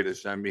her way to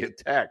send me a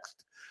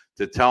text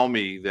to tell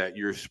me that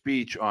your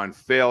speech on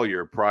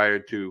failure prior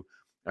to,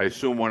 I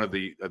assume, one of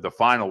the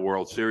final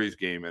World Series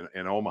game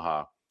in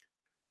Omaha,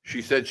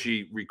 she said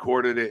she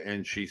recorded it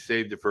and she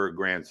saved it for her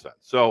grandson.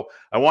 So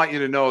I want you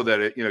to know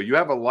that, you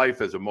have a life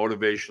as a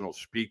motivational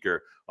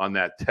speaker on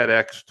that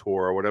TEDx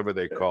tour or whatever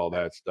they call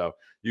that stuff.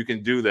 You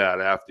can do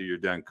that after you're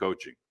done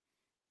coaching.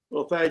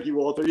 Well, thank you,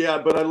 Walter. Yeah,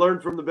 but I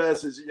learned from the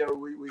best, as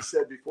we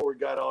said before we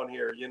got on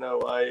here.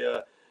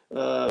 I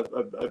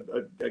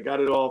got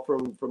it all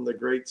from the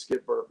great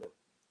Skip Bertman.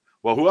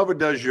 Well, whoever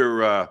does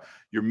your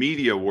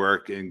media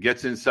work and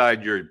gets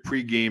inside your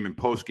pregame and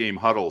postgame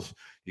huddles,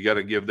 you got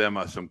to give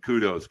them some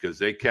kudos, because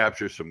they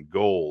capture some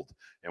gold.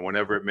 And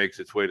whenever it makes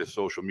its way to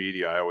social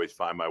media, I always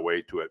find my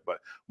way to it. But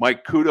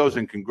Mike, kudos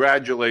and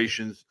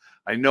congratulations.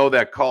 I know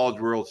that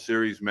College World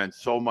Series meant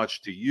so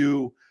much to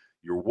you,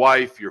 your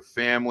wife, your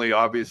family,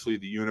 obviously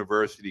the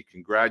university.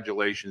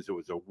 Congratulations. It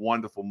was a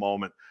wonderful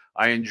moment.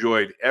 I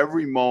enjoyed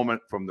every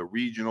moment from the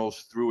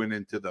regionals through and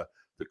into the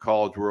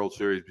College World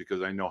Series,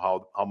 because I know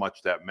how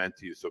much that meant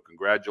to you. So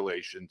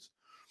congratulations.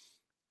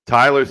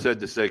 Tyler said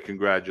to say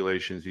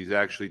congratulations. He's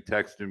actually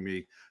texting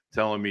me,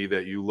 telling me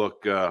that you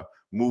look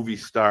movie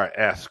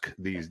star-esque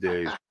these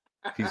days.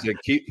 He said,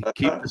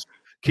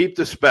 Keep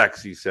the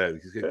specs, he said.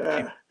 He's going to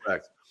keep the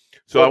specs.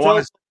 So well, I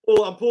want to.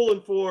 I'm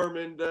pulling for him,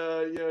 and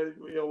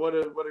what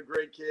a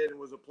great kid, and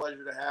was a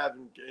pleasure to have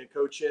and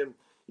coach him,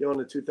 on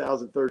the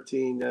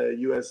 2013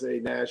 USA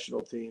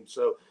national team.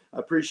 So I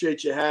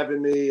appreciate you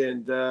having me,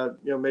 and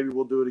maybe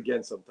we'll do it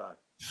again sometime.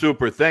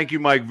 Super. Thank you,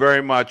 Mike,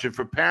 very much. And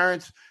for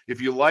parents, if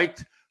you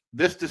liked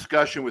this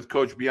discussion with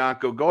Coach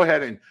Bianco, go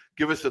ahead and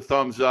give us a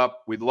thumbs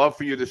up. We'd love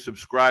for you to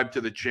subscribe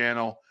to the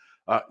channel.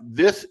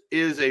 This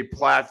is a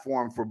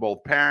platform for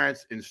both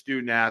parents and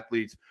student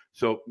athletes.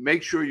 So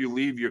make sure you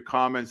leave your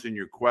comments and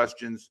your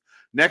questions.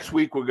 Next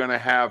week, we're going to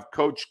have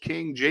Coach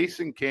King,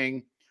 Jason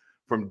King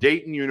from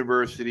Dayton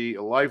University,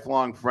 a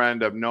lifelong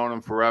friend. I've known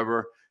him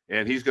forever.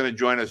 And he's going to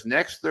join us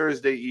next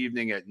Thursday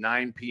evening at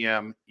 9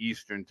 p.m.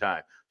 Eastern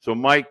time. So,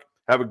 Mike,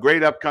 have a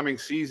great upcoming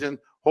season.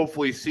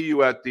 Hopefully see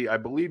you at I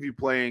believe you're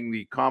playing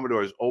the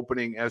Commodores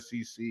opening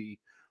SEC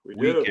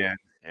weekend.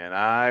 And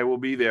I will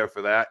be there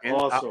for that. And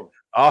awesome.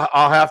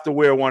 I'll have to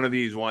wear one of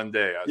these one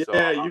day.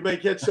 Yeah, you may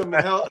catch some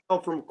hell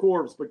from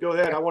Corbs, but go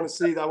ahead. I want to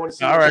see.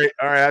 All right.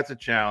 That's a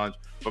challenge.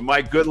 But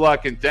Mike, good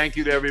luck, and thank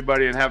you to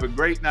everybody, and have a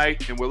great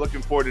night. And we're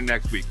looking forward to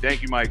next week.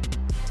 Thank you, Mike.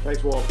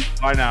 Thanks, Walt.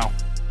 Bye now.